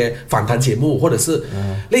搞一些访谈节目，或者是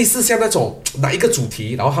类似像那种哪一个主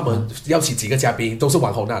题，然后他们邀请几个嘉宾，都是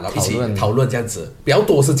网红然后一起讨论这样子，比较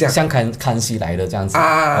多是这样。像康熙来的这样子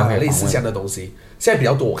类似这样的东西，现在比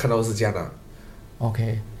较多，我看到的是这样的。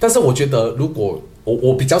OK， 但是我觉得，如果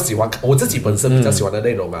我比较喜欢我自己本身比较喜欢的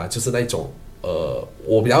内容就是那种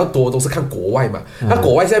我比较多都是看国外嘛。那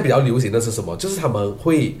国外现在比较流行的是什么？就是他们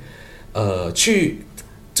会去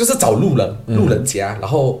就是找路人甲，然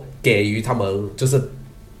后给予他们就是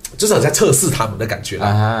好像测试他们的感觉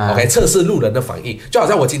啦。OK， 测试路人的反应，就好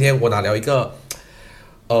像我今天我拿了一个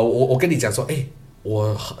我跟你讲说，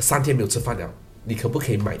我3天没有吃饭了。你可不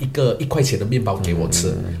可以买1块钱的面包给我吃？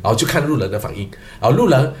然后就看路人的反应。然后路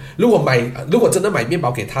人如果真的买面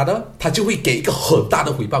包给他的，他就会给一个很大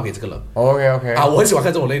的回报给这个人。OK， 我很喜欢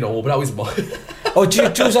看这种内容，我不知道为什么。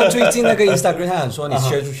就像最近那个 Instagram 他想说，你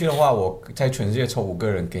share出去的话，我在全世界抽5个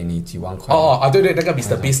人给你几万块。对，那个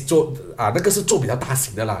Mr. Beast 做那个是做比较大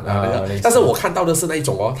型的啦。但是我看到的是那一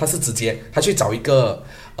种他是直接他去找一个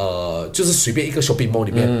就是随便一个 shopping mall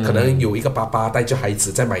里面，可能有一个爸爸带着孩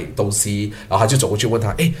子在买东西，然后他就走过去问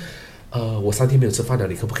他，我3天没有吃饭了，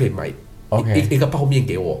你可不可以买一个泡面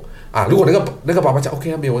给我如果那个爸爸讲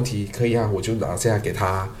OK 没有问题，可以我就拿下来给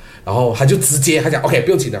他，然后他就直接他讲 OK 不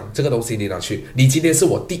用紧张，这个东西你拿去，你今天是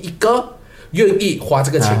我第一个愿意花这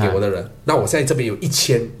个钱给我的人，那我现在这边有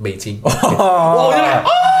$1000，我就来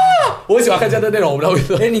我很喜欢看这样的内容，我不知道为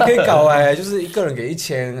什么。你可以搞就是一个人给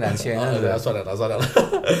1000、2000这样子。算了，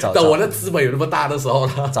等我的资本有那么大的时候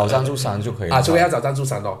呢，找赞助商就可以了除非要找赞助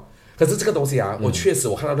商可是这个东西我确实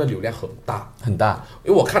我看到的流量很大，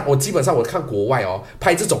因为我基本上我看国外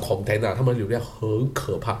拍这种 content 他们流量很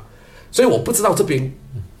可怕，所以我不知道这边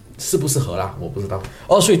适不适合啦，我不知道。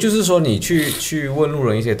所以就是说你去问路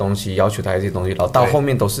人一些东西，要求他一些东西，然后到后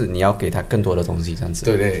面都是你要给他更多的东西这样子。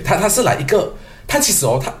对，他是来一个他其实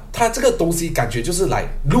他这个东西感觉就是来，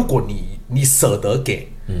如果你舍得给，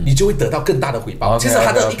你就会得到更大的回报。其实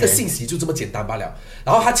他的一个信息就这么简单罢了。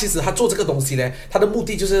然后他其实他做这个东西呢，他的目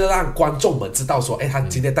的就是让观众们知道说，他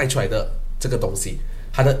今天带出来的这个东西，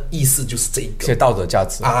他的意思就是这一个，些道德价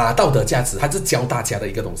值啊，道德价值，他是教大家的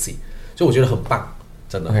一个东西，所以我觉得很棒，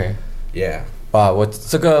真的。OK， 我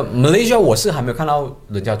这个 Malaysia 我是还没有看到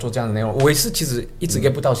人家做这样的内容，我也是其实一直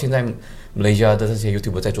get 不到现在 Malaysia 的这些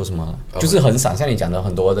YouTuber 在做什么，就是很少像你讲的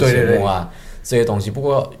很多的节目啊这些东西。不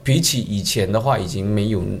过比起以前的话，已经没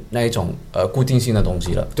有那一种固定性的东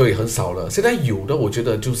西了。对，很少了。现在有的我觉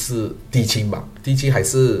得就是低清吧，低清还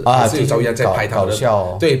是有照样在拍他们的搞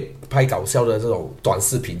笑，对，拍搞笑的这种短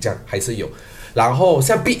视频，这样还是有。然后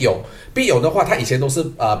像必有的话，他以前都是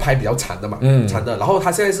拍比较长的嘛，长的。然后他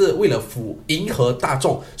现在是为了迎合大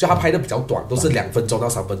众，所以他拍的比较短，都是2分钟到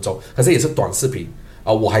3分钟，可是也是短视频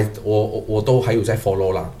啊。我都还有在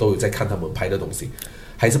follow 啦，都有在看他们拍的东西，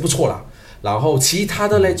还是不错啦。然后其他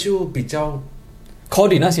的呢就比较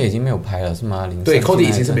Cody 那些已经没有拍了是吗？对 ，Cody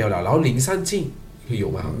已经是没有了。然后林善静有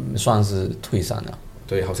吗？算是退散了。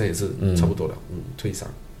对，好像也是差不多了，退散。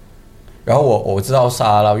然后我知道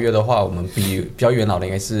沙捞越的话，我们比较元老的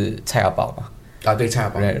应该是蔡阿宝吧？啊，对，蔡阿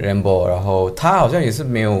宝 Rainbow， 然后他好像也是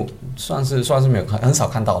没有，算是没有很少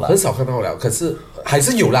看到了，很少看到了。可是还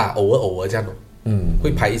是有啦，偶尔这样的，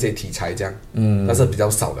会拍一些题材这样，但是比较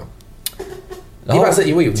少的。一般是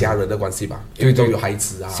因为有家人的关系吧，因为都有孩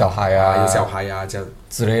子啊、小孩啊、有小孩啊这样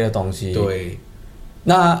之类的东西。对。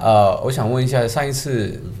那我想问一下，上一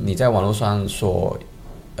次你在网络上说，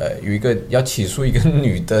有一个要起诉一个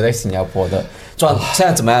女的在新加坡的，现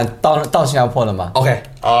在怎么样？到新加坡了吗 ？OK，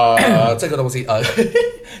 这个东西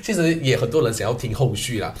其实也很多人想要听后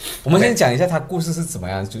续啦。我们先讲一下他故事是怎么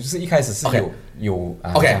样，就是一开始是有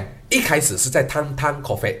OK， 一开始是在谈谈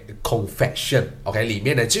confession OK 里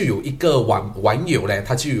面呢，就有一个网友呢，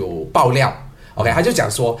他就有爆料 OK， 他就讲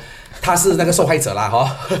说他是那个受害者啦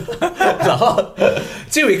哈，然后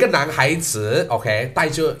就有一个男孩子 OK 戴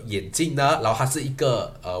着眼镜呢，然后他是一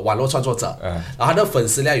个网络创作者，然后他的粉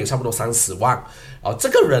丝量有差不多30万。这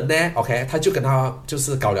个人呢 OK 他就跟他就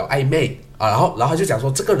是搞了暧昧啊，然后他就讲说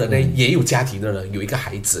这个人呢也有家庭的人，有一个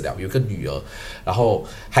孩子了，有一个女儿，然后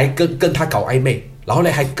还跟他搞暧昧，然后呢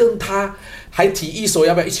还提议说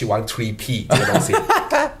要不要一起玩 3P 这个东西。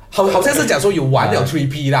好像是讲说有玩了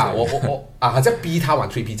 3P 啦，我好像逼他玩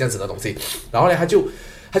 3P 这样子的东西，然后呢他就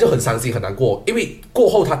很伤心很难过，因为过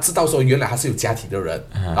后他知道说原来他是有家庭的人，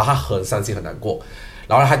然后他很伤心很难过，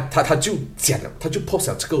然后他就讲了，他就 post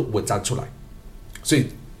了这个文章出来，所以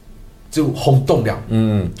就轰动了，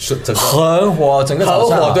整个很火，整个早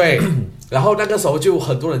上很火，对。然后那个时候就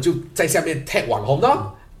很多人就在下面 tag 网红呢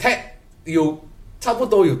 ，tag 有差不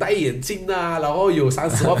多有戴眼镜啊，然后有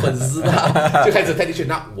30万粉丝啊，就开始 tag 进去。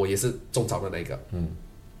那我也是中招的那个，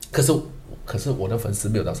可是我的粉丝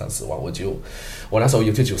没有到30万，我那时候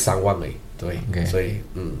YouTube 只有3万而已，对， okay. 所以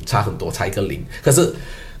差很多，差一个0。可是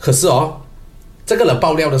这个人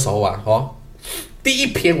爆料的时候啊，第一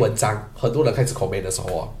篇文章很多人开始 comment 的时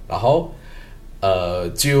候然后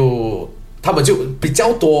他们就比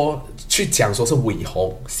较多去讲说是伪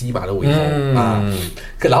红，西马的伪红啊，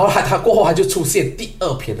然后他过后他就出现第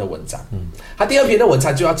2篇的文章，他第2篇的文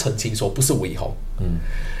章就要澄清说不是伪红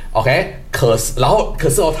，OK， 可是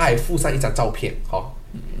他还附上一张照片，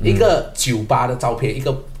一个酒吧的照片，一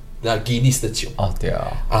个Guinness 的酒对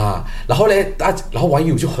啊，然后呢，然后网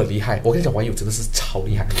友就很厉害，我跟你讲，网友真的是超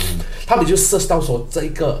厉害，他们就search到说这一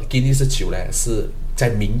个 Guinness 的酒呢是在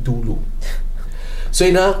名都鲁，所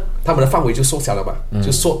以呢，他们的范围就缩小了嘛，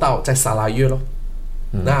就缩到在沙拉越咯。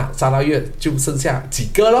那沙拉越就剩下几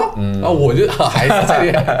个咯，然后我就还是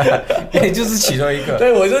在那，你就是其中一个，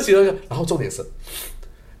对，我就是其中一个。然后重点是，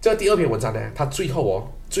这个第2篇文章呢，他最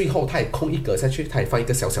后他也空一格下去，他也放一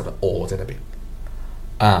个小小的在那边。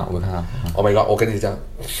我看到 ，Oh my god！ 我跟你讲，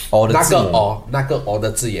那个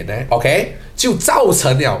的字眼呢 ，OK， 就造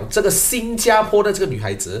成了这个新加坡的这个女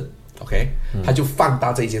孩子 ，OK， 她就放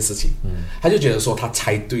大这一件事情，她就觉得说她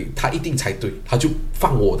猜对，她一定猜对，她就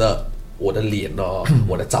放我的脸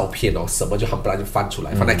我的照片什么就很不然就翻出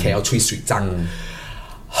来，放在 KL 吹水账。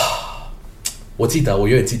我永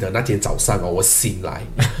远记得那天早上我醒来，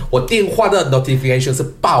我电话的 notification 是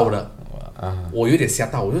爆了。我有点吓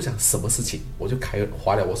到，我就想什么事情，我就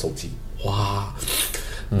划了我手机，哇，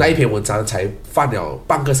那一篇文章才放了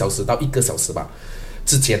半个小时到1个小时吧，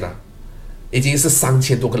之间已经是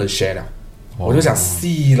3000多个人 share 了，我就想死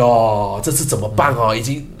咯，这次怎么办已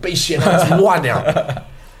经被 share 了几万了，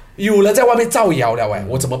有人在外面造谣了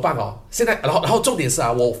我怎么办现在，然后重点是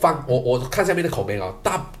我看下面的口碑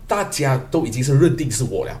大家都已经是认定是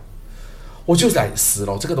我了。我就来死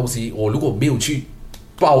了，这个东西我如果没有去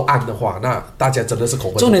报案的话，那大家真的是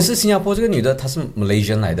恐慌。重点是新加坡这个女的她是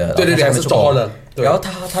Malaysian 来的，对，她是中国人，然后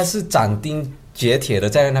她是斩钉截铁的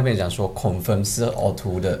在那边讲说 confirm 是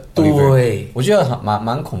auto 的，对，我觉得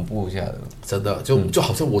蛮恐怖一下的，真的就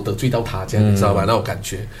好像我得罪到他这样，你知道吗？那种感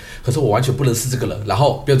觉。可是我完全不认识这个人，然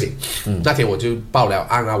后不要紧，那天我就报了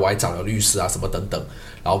案啊，我还找了律师啊什么等等，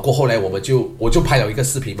然后过后来我就拍了一个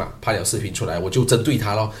视频嘛，拍了视频出来，我就针对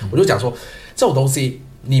他咯，我就讲说这种东西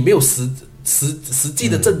你没有实际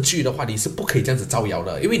的证据的话，你是不可以这样子造谣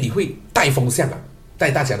的，因为你会带风向啊，带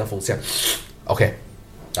大家的风向。OK，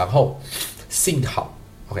 然后幸好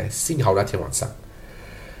那天晚上，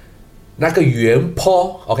那个原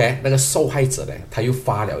坡 OK 那个受害者呢，他又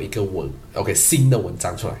发了一个新的文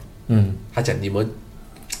章出来，他讲你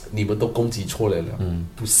们都攻击错人了，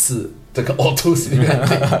不是这个 auto 是你看。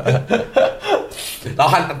然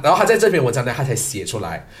后他在这篇文章呢，他才写出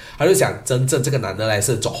来，他就讲真正这个男的呢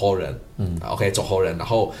是左后人，OK 左后人，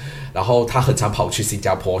然后他很常跑去新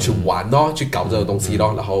加坡去玩咯，去搞这个东西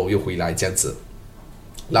咯，然后又回来这样子。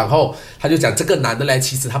然后他就讲这个男的呢，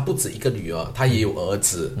其实他不止一个女儿，他也有儿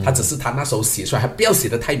子，他只是他那时候写出来，还不要写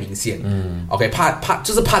得太明显，OK 怕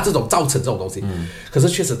这种造成这种东西，可是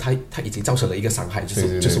确实他已经造成了一个伤害，就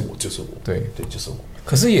是我，对，就是我。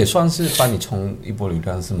可是也算是帮你冲一波流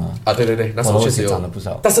量是吗？啊，对，那时候确实有涨了不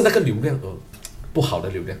少，但是那个流量不好的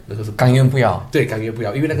流量，那个是甘愿不要，对，甘愿不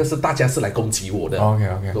要，因为那个是大家是来攻击我的 ，OK，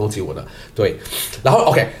 攻击我的，对，然后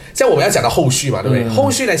OK， 像我们要讲的后续嘛，对不对？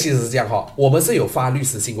后续呢其实是这样哈，我们是有发律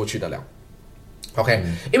师信过去的了。OK，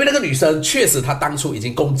因为那个女生确实她当初已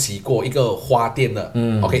经攻击过一个花店的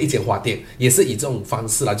，OK， 一间花店也是以这种方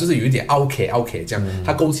式啦，就是有一点 OK 这样，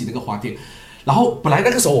她攻击那个花店。然后本来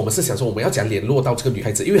那个时候我们是想说我们要讲联络到这个女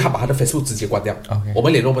孩子，因为她把她的 Facebook 直接关掉，我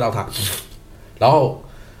们联络不到她。然后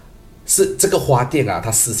是这个花店啊，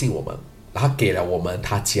她私信我们，然后给了我们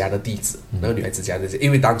她家的地址，那个女孩子家的地址，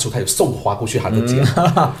因为当初她有送花过去她的家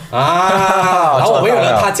然后我们有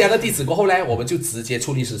了她家的地址过后呢，我们就直接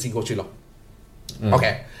出律师信过去了。OK，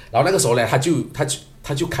 然后那个时候呢，他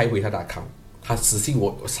就开回他的 account， 他私信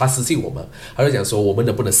我们，他就讲说我们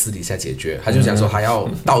能不能私底下解决，他就讲说他要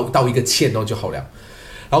道一个歉就好了。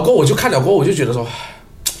然后过后我就看了过后，我就觉得说，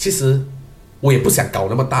其实我也不想搞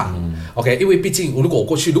那么大，OK， 因为毕竟如果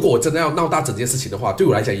我真的要闹大整件事情的话，对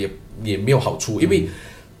我来讲也没有好处，因为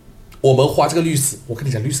我们花这个律师，我跟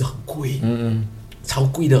你讲律师很贵，超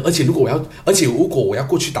贵的，而且如果我要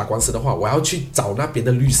过去打官司的话，我要去找那边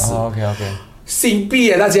的律师，OK，新币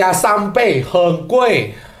耶，大家3倍，很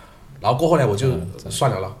贵。然后过后来我就算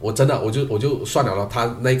了了，我真的我就算了了。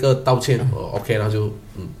他那个道歉，OK， 然后就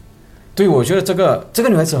对，我觉得这个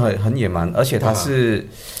女孩子很野蛮，而且她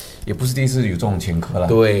也不是第一次有这种前科了。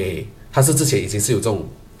对，她是之前已经是有这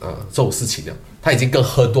种事情的，她已经跟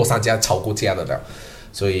很多商家吵过架了，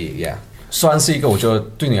所以算是一个我觉得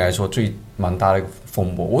对你来说蛮大的一个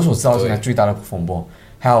风波。我所知道现在最大的风波。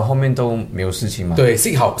还有后面都没有事情嘛？对，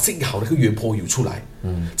幸好那个原坡有出来。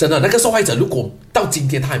真的，那个受害者如果到今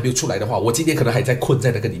天他还没有出来的话，我今天可能还在困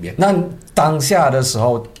在那个里面。那当下的时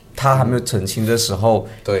候，他还没有澄清的时候，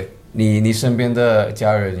对，你身边的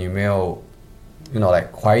家人有没有来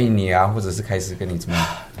怀疑你啊，或者是开始跟你怎么样？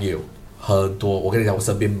有很多，我跟你讲，我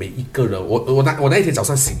身边每一个人，我那一天早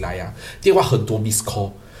上醒来啊，电话很多 miss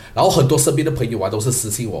call。然后很多身边的朋友啊都是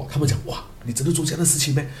私信我，他们讲哇，你真的做这样的事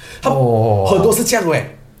情咩？他们很多是这样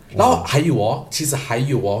然后还有其实还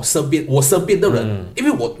有我身边的人，因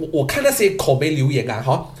为我看那些口碑留言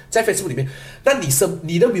啊，在 Facebook 里面，那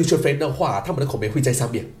你的 mutual friend 的话，他们的口碑会在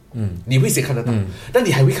上面，你会先看得到，那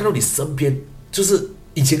你还会看到你身边就是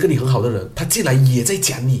以前跟你很好的人，他竟然也在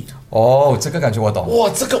讲你。这个感觉我懂。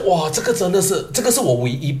这个真的是，这个是我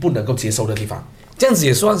唯一不能够接受的地方。这样子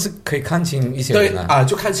也算是可以看清一些人对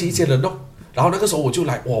就看清一些人咯。然后那个时候我就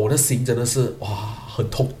来，我的心真的是很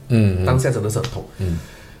痛，当下真的是很痛。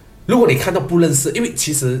如果你看到不认识，因为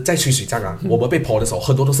其实在吹水站我们被泼的时候，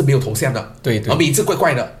很多都是没有头像的，对，名字怪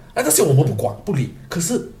怪的，那些我们不管不理。可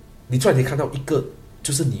是你突然间看到一个，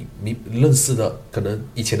就是你认识的，可能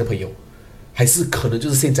以前的朋友，还是可能就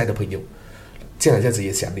是现在的朋友，这样子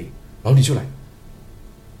也想你，然后你就来。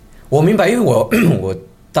我明白，因为我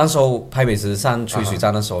当时候拍美食上吹水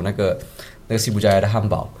站的时候，那个西部家的汉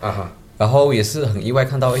堡然后也是很意外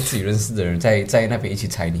看到自己认识的人在那边一起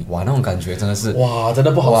踩你，哇，那种感觉真的是真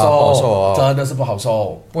的不好受，真的是不好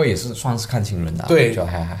受。不过也是算是看清人的，对，就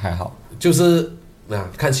还好，就是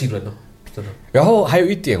看清人真的。然后还有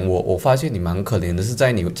一点，我发现你蛮可怜的，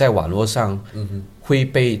是你在网络上会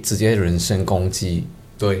被直接人身攻击，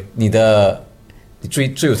对，你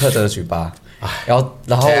最有特色的嘴巴。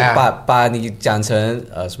然后把你讲成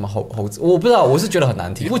什么猴子，我不知道，我是觉得很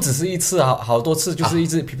难听，不只是一次好多次，就是一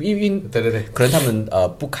直因为对，可能他们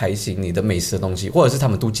不开心你的美食的东西，或者是他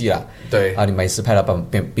们妒忌啦，对你美食拍了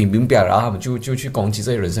饼表，然后他们就去攻击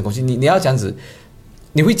这些人身攻击，你要这样子。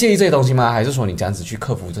你会介意这些东西吗？还是说你这样子去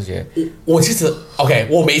克服这些？我其实 OK，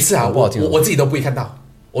 我每一次我自己都不会看到，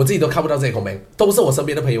我自己都看不到这些 comment， 都是我身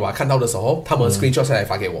边的朋友看到的时候，他们 screenshot 下来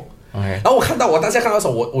发给我。然后我当下看到的时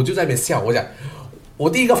候，我就在那边笑，我讲，我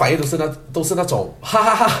第一个反应都是那种哈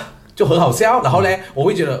哈哈，就很好笑。然后呢，我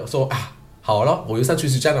会觉得说好了，我又上去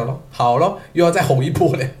是这样了咯，好了，又要再红一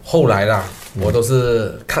波嘞。后来啦，我都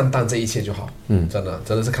是看淡这一切就好，真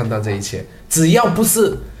的是看淡这一切，只要不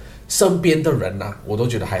是身边的人我都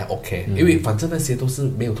觉得还 OK，因为反正那些都是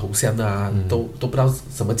没有头像的都不知道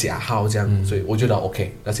什么假号这样，所以我觉得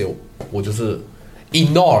OK， 那些我就是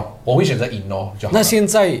ignore， 我会选择 ignore 就好了。那现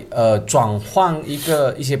在转换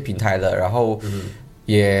一些平台了，然后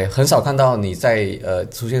也很少看到你在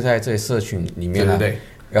出现在这些社群里面了，对。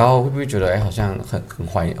然后会不会觉得好像很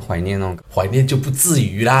怀念那种？怀念就不至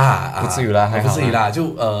于啦，不至于啦，还好不至于啦，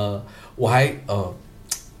就我还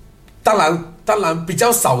当然比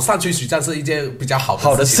较少上去许站是一件比较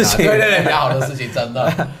好的事情，对，比较好的事情，真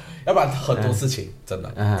的，要不然很多事情真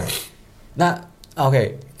的。那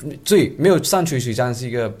OK， 所以没有上去许站是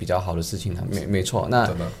一个比较好的事情，没错。那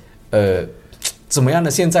怎么样的？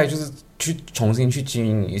现在就是去重新去经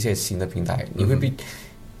营一些新的平台，你会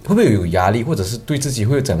不会有压力，或者是对自己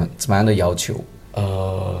会有怎么样的要求？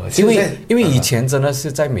因为以前真的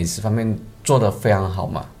是在美食方面做得非常好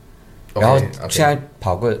嘛。然后现在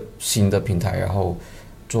跑个新的平台，然后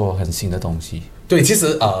做很新的东西。对，其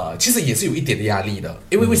实也是有一点的压力的，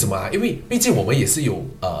因为为什么因为毕竟我们也是有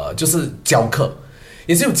就是教课，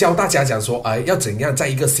也是有教大家讲说要怎样在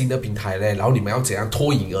一个新的平台呢，然后你们要怎样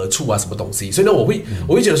脱颖而出什么东西。所以呢，我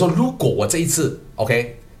会觉得说，如果我这一次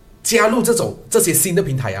OK 加入这些新的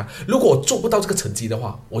平台如果我做不到这个成绩的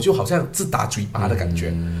话，我就好像自打嘴巴的感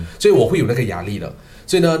觉，所以我会有那个压力的。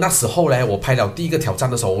所以呢，那时候呢，我拍了第一个挑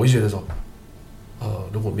战的时候，我会觉得说，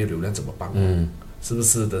如果没有流量怎么办？是不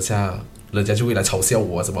是等下人家就会来嘲笑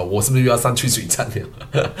我什么？我是不是又要上去水站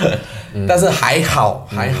了？但是还好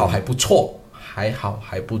还不错，还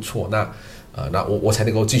不错。那我才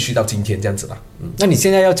能够继续到今天这样子啦。那你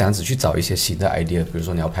现在要怎样子去找一些新的 idea？ 比如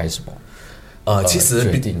说你要拍什么？其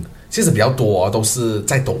实比较多都是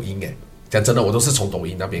在抖音讲真的，我都是从抖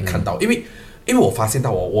音那边看到，因为我发现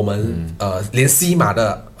到我们连西马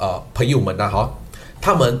的朋友们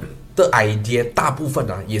他们的 idea 大部分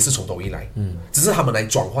也是从抖音来，只是他们来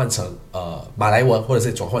转换成马来文或者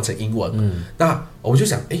是转换成英文，那我就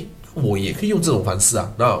想我也可以用这种方式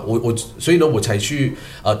那所以呢我才去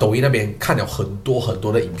抖音那边看了很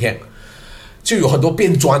多的影片，就有很多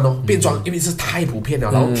变装因为是太普遍了，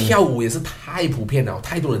然后跳舞也是太普遍了，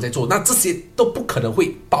太多人在做，那这些都不可能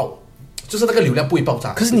会爆。就是那个流量不会爆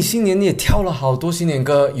炸。可是你新年你也跳了好多新年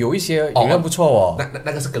歌，有一些流量不错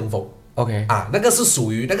那个是跟风 ，OK 那个是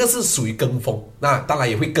属于跟风，那当然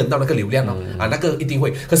也会跟到那个流量那个一定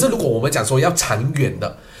会。可是如果我们讲说要长远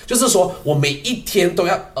的，就是说我每一天都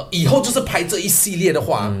要以后就是拍这一系列的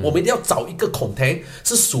话，我们一定要找一个 content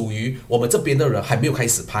是属于我们这边的人还没有开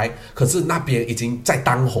始拍，可是那边已经在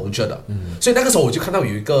当红着的。所以那个时候我就看到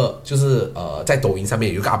有一个就是在抖音上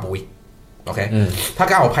面有一个阿伯。OK，他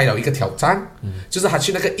刚好拍了一个挑战，就是他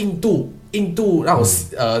去那个印度让我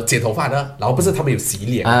剪头发的，然后不是他们有洗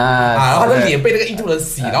脸然后他的脸被那个印度人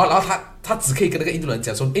洗，然后他只可以跟那个印度人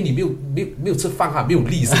讲说，你没有吃饭没有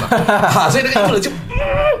力是吗？所以那个印度人就，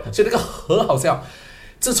所以那个很好笑。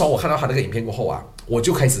自从我看到他那个影片过后我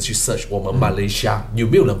就开始去 search 我们马来西亚有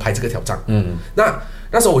没有人拍这个挑战。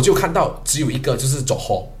那时候我就看到只有一个，就是左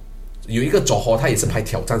后。有一个左后他也是拍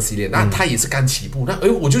挑战系列，那他也是刚起步，那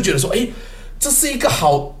我就觉得说，这是一个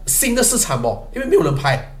好新的市场因为没有人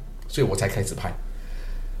拍，所以我才开始拍。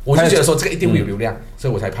我就觉得说这个一定会有流量，所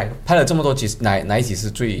以我才拍的。拍了这么多集，哪一集是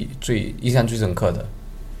最印象最深刻的？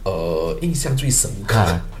印象最深刻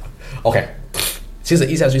OK， 其实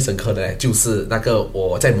印象最深刻的呢，就是那个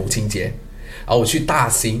我在母亲节。然后我去大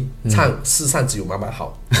兴唱世上只有妈妈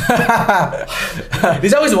好你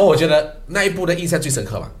知道为什么我觉得那一部的印象最深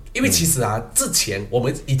刻吗？因为其实之前我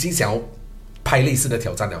们已经想要拍类似的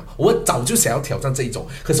挑战了，我们早就想要挑战这一种，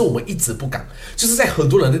可是我们一直不敢，就是在很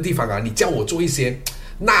多人的地方你叫我做一些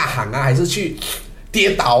呐喊还是去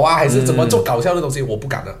跌倒还是怎么做搞笑的东西，我不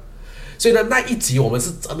敢的。所以呢，那一集我们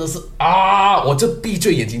是真的是我就闭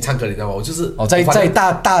着眼睛唱歌，你知道吗？我就是在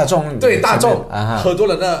大众对大众很多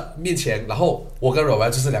人的面前，然后我跟柔柔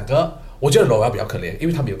就是两个，我觉得柔柔比较可怜，因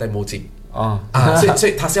为他没有戴墨镜所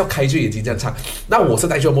以他是要开着眼睛这样唱，那我是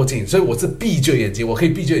戴着墨镜，所以我是闭着眼睛，我可以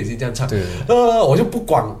闭着眼睛这样唱，对，我就不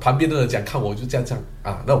管旁边的人讲看我就这样唱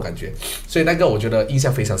那种感觉，所以那个我觉得印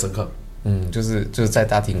象非常深刻。就是在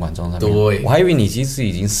大庭广众上面。对，我还以为你其实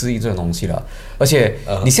已经适应这种东西了，而且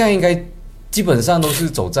你现在应该基本上都是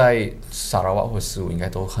走在沙拉瓦或15，应该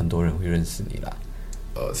都很多人会认识你啦。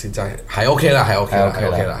现在还 OK 啦，还 OK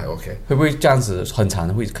会不会这样子很常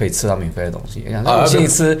可以吃到免费的东西？我请你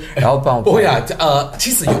吃，然后帮我不会啊。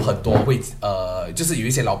其实有很多会就是有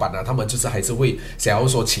一些老板呢，他们就是还是会想要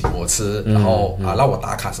说请我吃，然后让我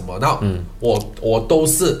打卡什么。那我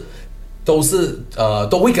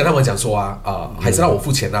都会跟他们讲说还是让我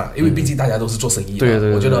付钱啦，因为毕竟大家都是做生意的。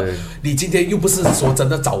对，我觉得你今天又不是说真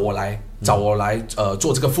的找我来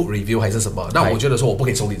做这个 food review 还是什么，那我觉得说我不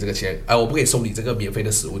可以收你这个钱，我不可以收你这个免费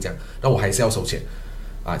的食物这样，那我还是要收钱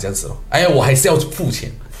这样子咯。我还是要付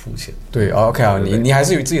钱。对 ，OK 啊，你还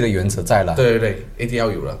是有自己的原则在啦。对，一定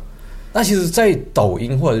要有了。那其实，在抖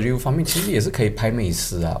音或者 review 方面，其实也是可以拍美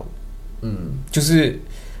食啊。就是。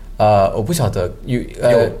我不晓得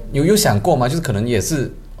有想过吗？就是可能也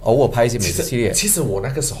是偶尔拍一些美食系列。其实我那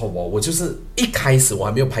个时候我就是一开始我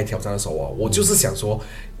还没有拍挑战的时候我就是想说，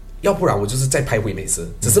要不然我就是再拍回美食，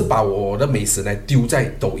只是把我的美食呢丢在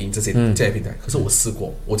抖音这些平台。可是我试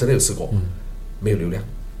过，我真的有试过，没有流量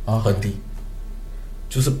很低，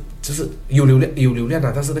就是有流量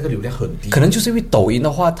但是那个流量很低。可能就是因为抖音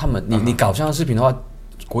的话，你搞这样的视频的话，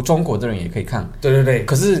中国的人也可以看。对。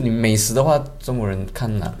可是你美食的话，中国人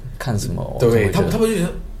看什么？对，他们就觉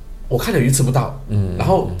得我看了鱼吃不到。然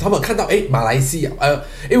后他们看到马来西亚，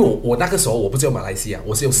因为我那个时候我不是有马来西亚，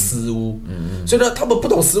我是有私屋。所以呢，他们不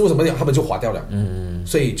懂私屋什么的，他们就划掉了。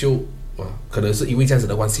所以就可能是因为这样子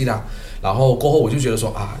的关系啦。然后过后我就觉得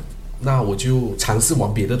说那我就尝试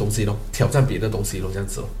玩别的东西咯，挑战别的东西咯，这样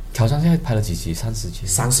子咯。挑战现在拍了几集？30集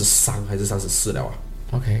？33还是34了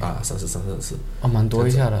？OK 33、34蛮多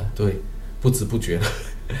一下的。对，不知不觉的。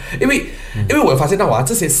因为我发现到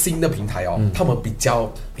这些新的平台他们比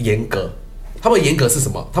较严格。他们严格是什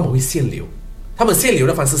么？他们会限流。他们限流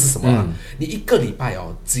的方式是什么你一个礼拜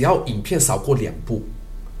只要影片少过2部，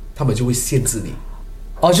他们就会限制你。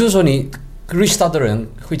就是说你 reach 到的人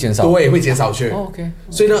会减少。对，会减少去。OK。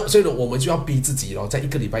所以呢，我们就要逼自己在一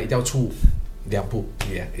个礼拜一定要出2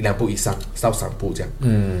部以上到3部这样。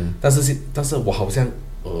但是我好像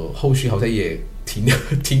后续好像也停了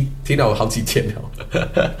好几天了。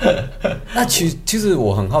那其实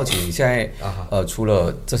我很好奇，你现在除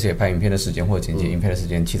了这些拍影片的时间或者剪辑影片的时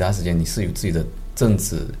间，其他时间你是有自己的正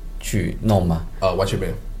职去弄吗？完全没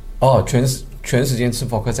有。全时间是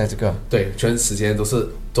focus 在这个。对，全时间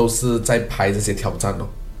都是在拍这些挑战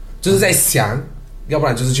就是在想，要不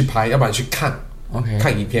然就是去拍，要不然去看。OK。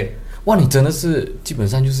看影片。哇，你真的是基本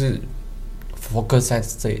上就是 focus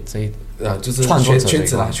在这一就是创作者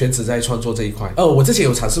全职在创作这一块。我之前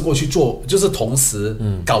有尝试过去做，就是同时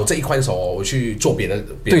搞这一块的时候，我去做别的。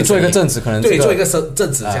对，做一个正职可能。对，做一个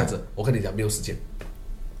正职这样子。我跟你讲，没有时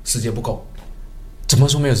间不够。怎么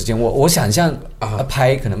说没有时间？我想象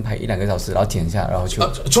可能拍1-2个小时，然后剪一下，然后就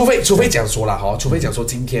除非讲说啦除非讲说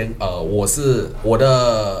今天我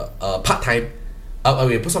的part time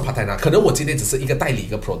也不算 part time 啦，可能我今天只是一个代理一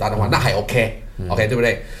个 product 的话，那还 OK， 对不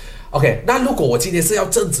对？OK， 那如果我今天是要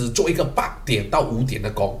正职做一个8点到5点的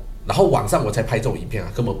工，然后晚上我才拍这种影片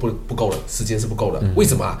根本不够了，时间是不够的。为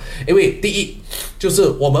什么因为第一就是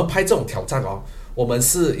我们拍这种挑战我们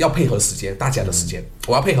是要配合时间，大家的时间，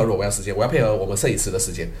我要配合我要时间，我要配合我们摄影师的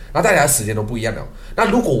时间，然后大家的时间都不一样了。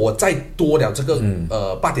那如果我再多了这个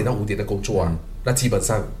8点到5点的工作那基本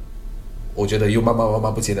上我觉得又慢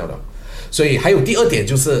慢不见了。所以还有第二点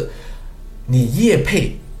就是你业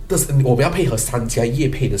配。我们要配合3家业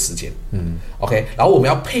配的时间，OK， 然后我们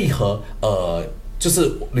要配合就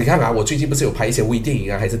是你看我最近不是有拍一些微电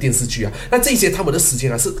影还是电视剧那这些他们的时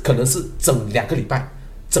间是可能是整个礼拜。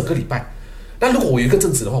那如果我有一个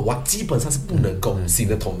正职的话，我基本上是不能够行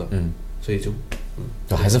得通的，所以就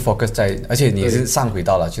还是 focus 在，而且你也是上轨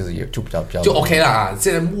道了，其实也就比较就 OK 啦，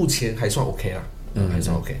现在目前还算 OK 啦，还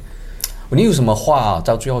算 OK。你有什么话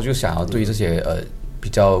到最后就想要对这些比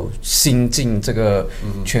较新进这个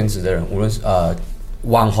圈子的人，无论是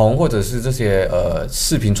网红或者是这些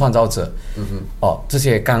视频创造者，这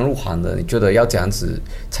些刚入行的，你觉得要怎样子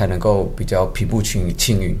才能够比较平步青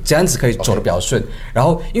云，这样子可以走得比较顺？然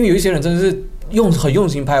后，因为有一些人真的是很用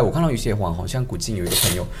心拍，我看到有些网红，像古晋有一个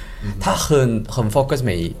朋友，他很 focus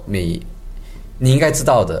每你应该知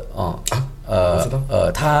道的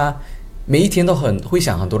他每一天都会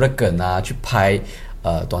想很多的梗去拍。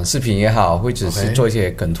短视频也好，或者是做一些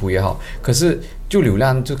梗图也好，可是就流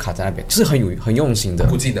量就卡在那边，就是很用心的。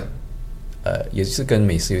估计的也是跟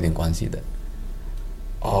美食有点关系的。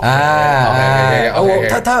OK，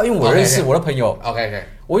他因为我认识我的朋友 ，OK，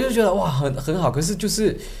 我就觉得哇很好，可是就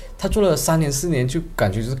是他做了3年4年，就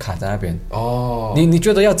感觉就是卡在那边。你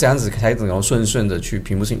觉得要怎样子才能够顺的去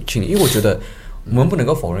平步青云？因为我觉得我们不能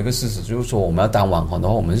够否认一个事实，就是说我们要当网红的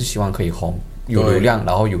话，我们是希望可以红，有流量，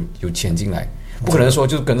然后有钱进来，不可能说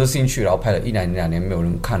就跟着兴趣，然后拍了1年2年没有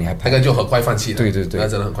人看，你还拍，那个就很快放弃了。对，那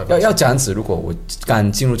真的很快放弃。要这样子，如果我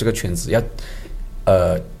刚进入这个圈子，要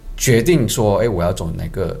决定说，我要走哪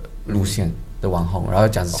个路线的网红，然后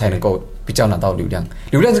这样子才能够比较拿到流量。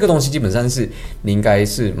流量这个东西基本上是你应该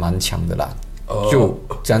是蛮强的啦，就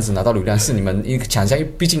这样子拿到流量是你们一个强项，因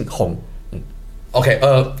为毕竟红。OK，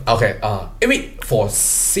 因为 for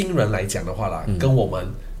新人来讲的话啦，跟我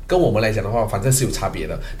们来讲的话，反正是有差别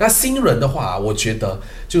的。那新人的话，我觉得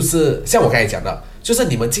就是像我刚才讲的，就是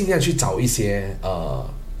你们尽量去找一些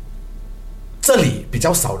这里比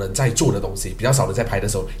较少人在做的东西，比较少人在拍的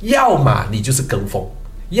时候，要么你就是跟风，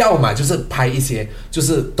要么就是拍一些就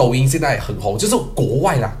是抖音现在很红，就是国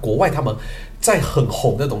外他们在很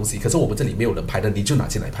红的东西，可是我们这里没有人拍的，你就拿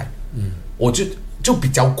进来拍，我就比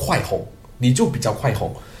较快红，你就比较快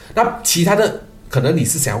红。那其他的可能你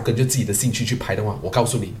是想要跟着自己的兴趣去拍的话，我告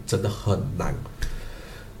诉你真的很难，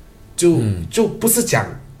就不是讲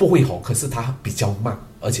不会红，可是它比较慢，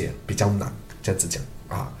而且比较难，这样子讲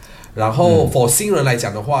啊。然后 for 新人来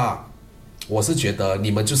讲的话，我是觉得你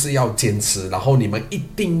们就是要坚持，然后你们一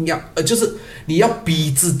定要就是你要逼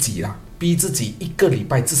自己啦，逼自己1个礼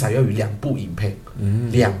拜至少要有2部影片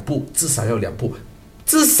，2部至少要有2部，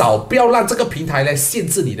至少不要让这个平台来限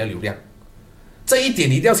制你的流量，这一点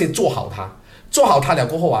你一定要先做好它，做好它了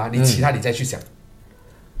过后啊，你其他你再去想，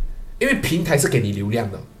因为平台是给你流量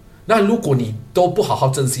的。那如果你都不好好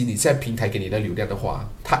珍惜你现在平台给你的流量的话，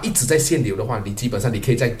它一直在限流的话，你基本上你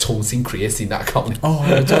可以再重新 create 新的 account。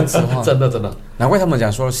这样子的话，真的，难怪他们讲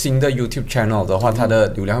说新的 YouTube channel 的话，它的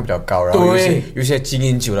流量会比较高，然后有些经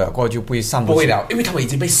营久了过后就不会上不会了，因为他们已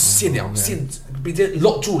经被限了，被这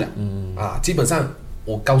lock 住了。基本上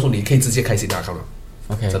我告诉你，可以直接开新的 account 了。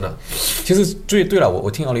OK， 真的。其实对了，我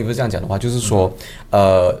听 Oliver 这样讲的话，就是说，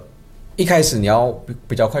一开始你要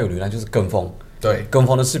比较快有流量，就是跟风。对，跟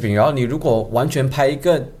风的视频，然后你如果完全拍一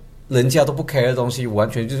个人家都不 care 的东西，完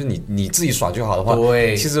全就是你自己耍就好的话，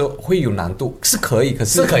对，其实会有难度，是可以，可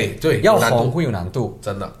是可以，对，要红会有难度，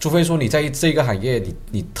真的，除非说你在这个行业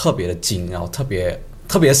你特别的精，然后特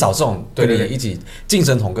别少这种跟你一起竞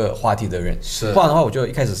争同个话题的人，是，不然的话，我就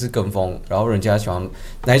一开始是跟风，然后人家喜欢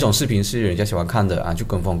哪一种视频是人家喜欢看的啊，就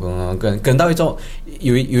跟风跟到一种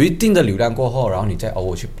有一定的流量过后，然后你再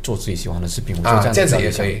偶尔去做自己喜欢的视频，我觉得这样子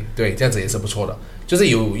也可以，对，这样子也是不错的。就是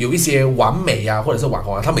有一些网美啊，或者是网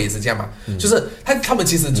红啊，他们也是这样嘛，就是他们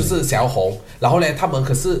其实就是想要红，然后呢，他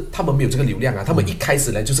们没有这个流量啊，他们一开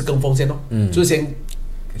始呢就是跟风先咯，就是先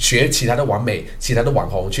学其他的网美、其他的网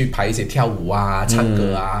红去拍一些跳舞啊、唱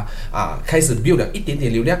歌啊，开始 build 了一点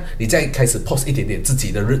点流量，你再开始 post 一点点自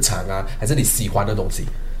己的日常啊，还是你喜欢的东西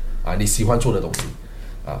啊，你喜欢做的东西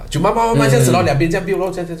啊，就慢慢这样子咯，两边这样 build 咯，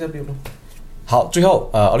这样 build 咯。好，最后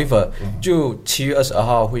Oliver 就7月22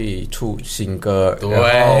号会出新歌，对，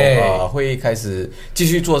然后会开始继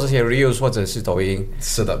续做这些 reels 或者是抖音，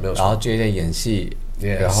是的，没有错。然后接着演戏，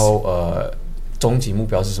然后终极目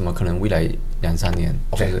标是什么？可能未来2-3年。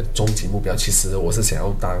就是终极目标，其实我是想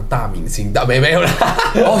要当大明星的，没有啦。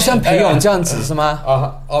像裴勇这样子是吗？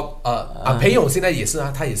裴勇现在也是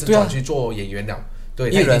啊，他也是转去做演员了。对，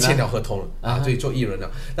他已经签了合同了对，做艺人了。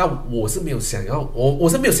那我是没有想要，我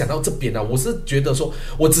是没有想到这边的。我是觉得说，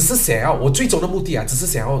我只是想要，我最终的目的啊，只是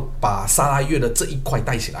想要把沙拉越的这一块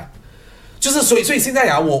带起来。就是所以现在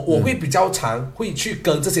啊，我会比较常会去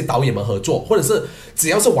跟这些导演们合作，或者是只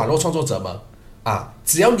要是网络创作者们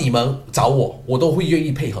只要你们找我都会愿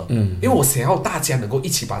意配合。因为我想要大家能够一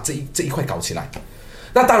起把这一块搞起来。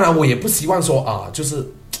那当然，我也不希望说就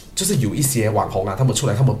是有一些网红啊，他们出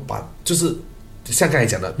来，他们把就是像刚才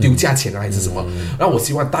讲的丢价钱啊，还是什么。然后我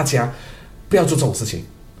希望大家不要做这种事情，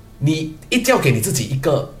你一定要给你自己一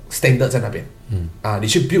个 standard 在那边。你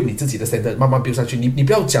去 build 你自己的 standard， 慢慢 build 上去。你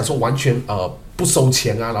不要讲说完全不收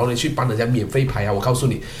钱啊，然后你去帮人家免费拍啊。我告诉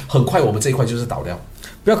你，很快我们这一块就是倒掉。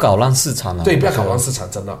不要搞烂市场啊！对，不要搞烂市场，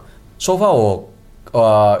真的。说话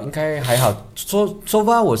应该还好。说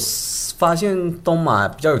话我发现东马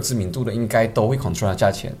比较有知名度的，应该都会 control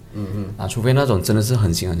价钱。除非那种真的是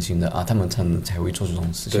很新的啊，他们才会做这种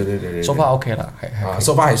事情。对。说话 OK 了，还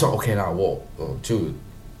说话还算 OK 啦。我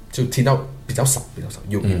就听到比较少，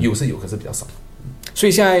有是有，可是比较少。所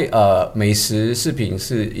以现在美食视频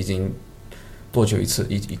是已经多久一次？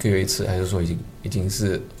一个月一次，还是说已经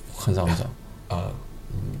是很少？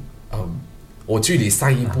我距离上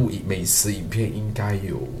一部美食影片应该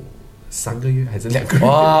有3个月还是2个月？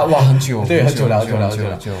哇，很久，对，很久了。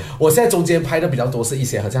我现在中间拍的比较多是一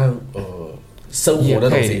些好像生活的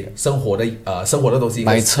东西，生活的东西，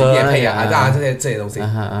买车业配啊，这些东西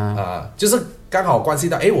就是刚好关系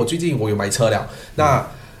到，我最近我有买车了，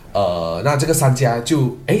那这个商家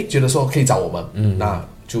就觉得说可以找我们，那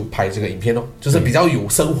就拍这个影片咯，就是比较有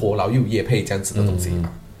生活，然后又有业配这样子的东西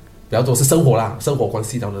比较多是生活啦，生活关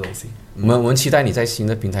系到的东西。我们期待你在新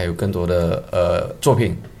的平台有更多的作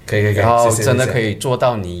品，可以，然后真的可以做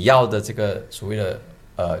到你要的这个所谓的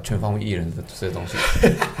全方位艺人的这些东西。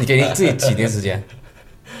你给你自己几年时间？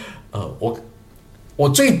我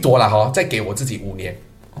最多了哈，再给我自己5年。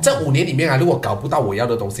这5年里面啊，如果搞不到我要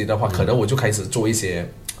的东西的话，可能我就开始做一些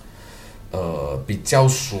比较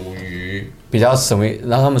属于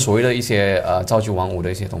然后他们所谓的一些朝九晚五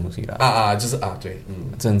的一些东西啦。就是对，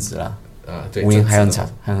正职啦。对，5年还很长。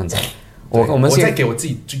我们再给我自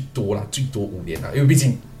己最多5年啦，因为毕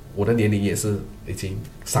竟我的年龄也是已经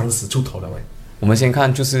30出头了喂。我们先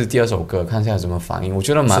看就是第2首歌，看一下有什么反应。我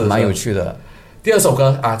觉得蛮有趣的。第2首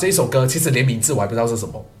歌这一首歌其实连名字我还不知道是什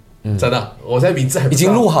么，真的，我现在名字还不知道。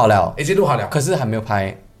已经录好了，可是还没有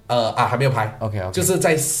拍。还没有拍。OK， 就是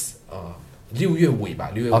在6月尾吧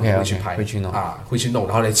，6月尾会去拍，会去弄，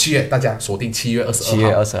然后呢7月大家锁定7月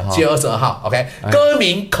22号 ，OK， 歌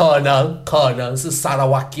名可能是沙拉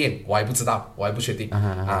瓦 game， 我还不知道，我还不确定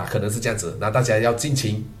可能是这样子，那大家要尽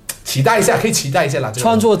情期待一下，可以期待一下啦。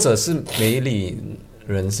创作者是梅里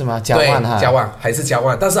人是吗？嘉万，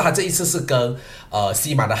但是他这一次是跟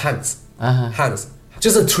西马的 Hans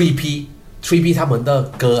就是 3P 他们的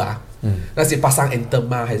歌那些巴桑 Anthem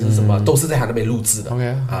还是什么，都是在他那边录制的。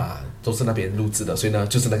OK 都是那边录制的，所以呢，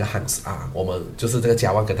就是那个 Hans 我们就是这个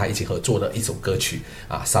嘉万跟他一起合作的一首歌曲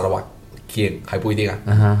沙拉瓦 game 还不一定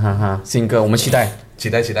新歌我们期待，可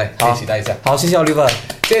以期待一下。好，谢谢 Oliver，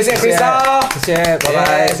 谢谢 Chris， 谢谢，拜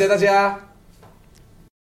拜，谢谢大家。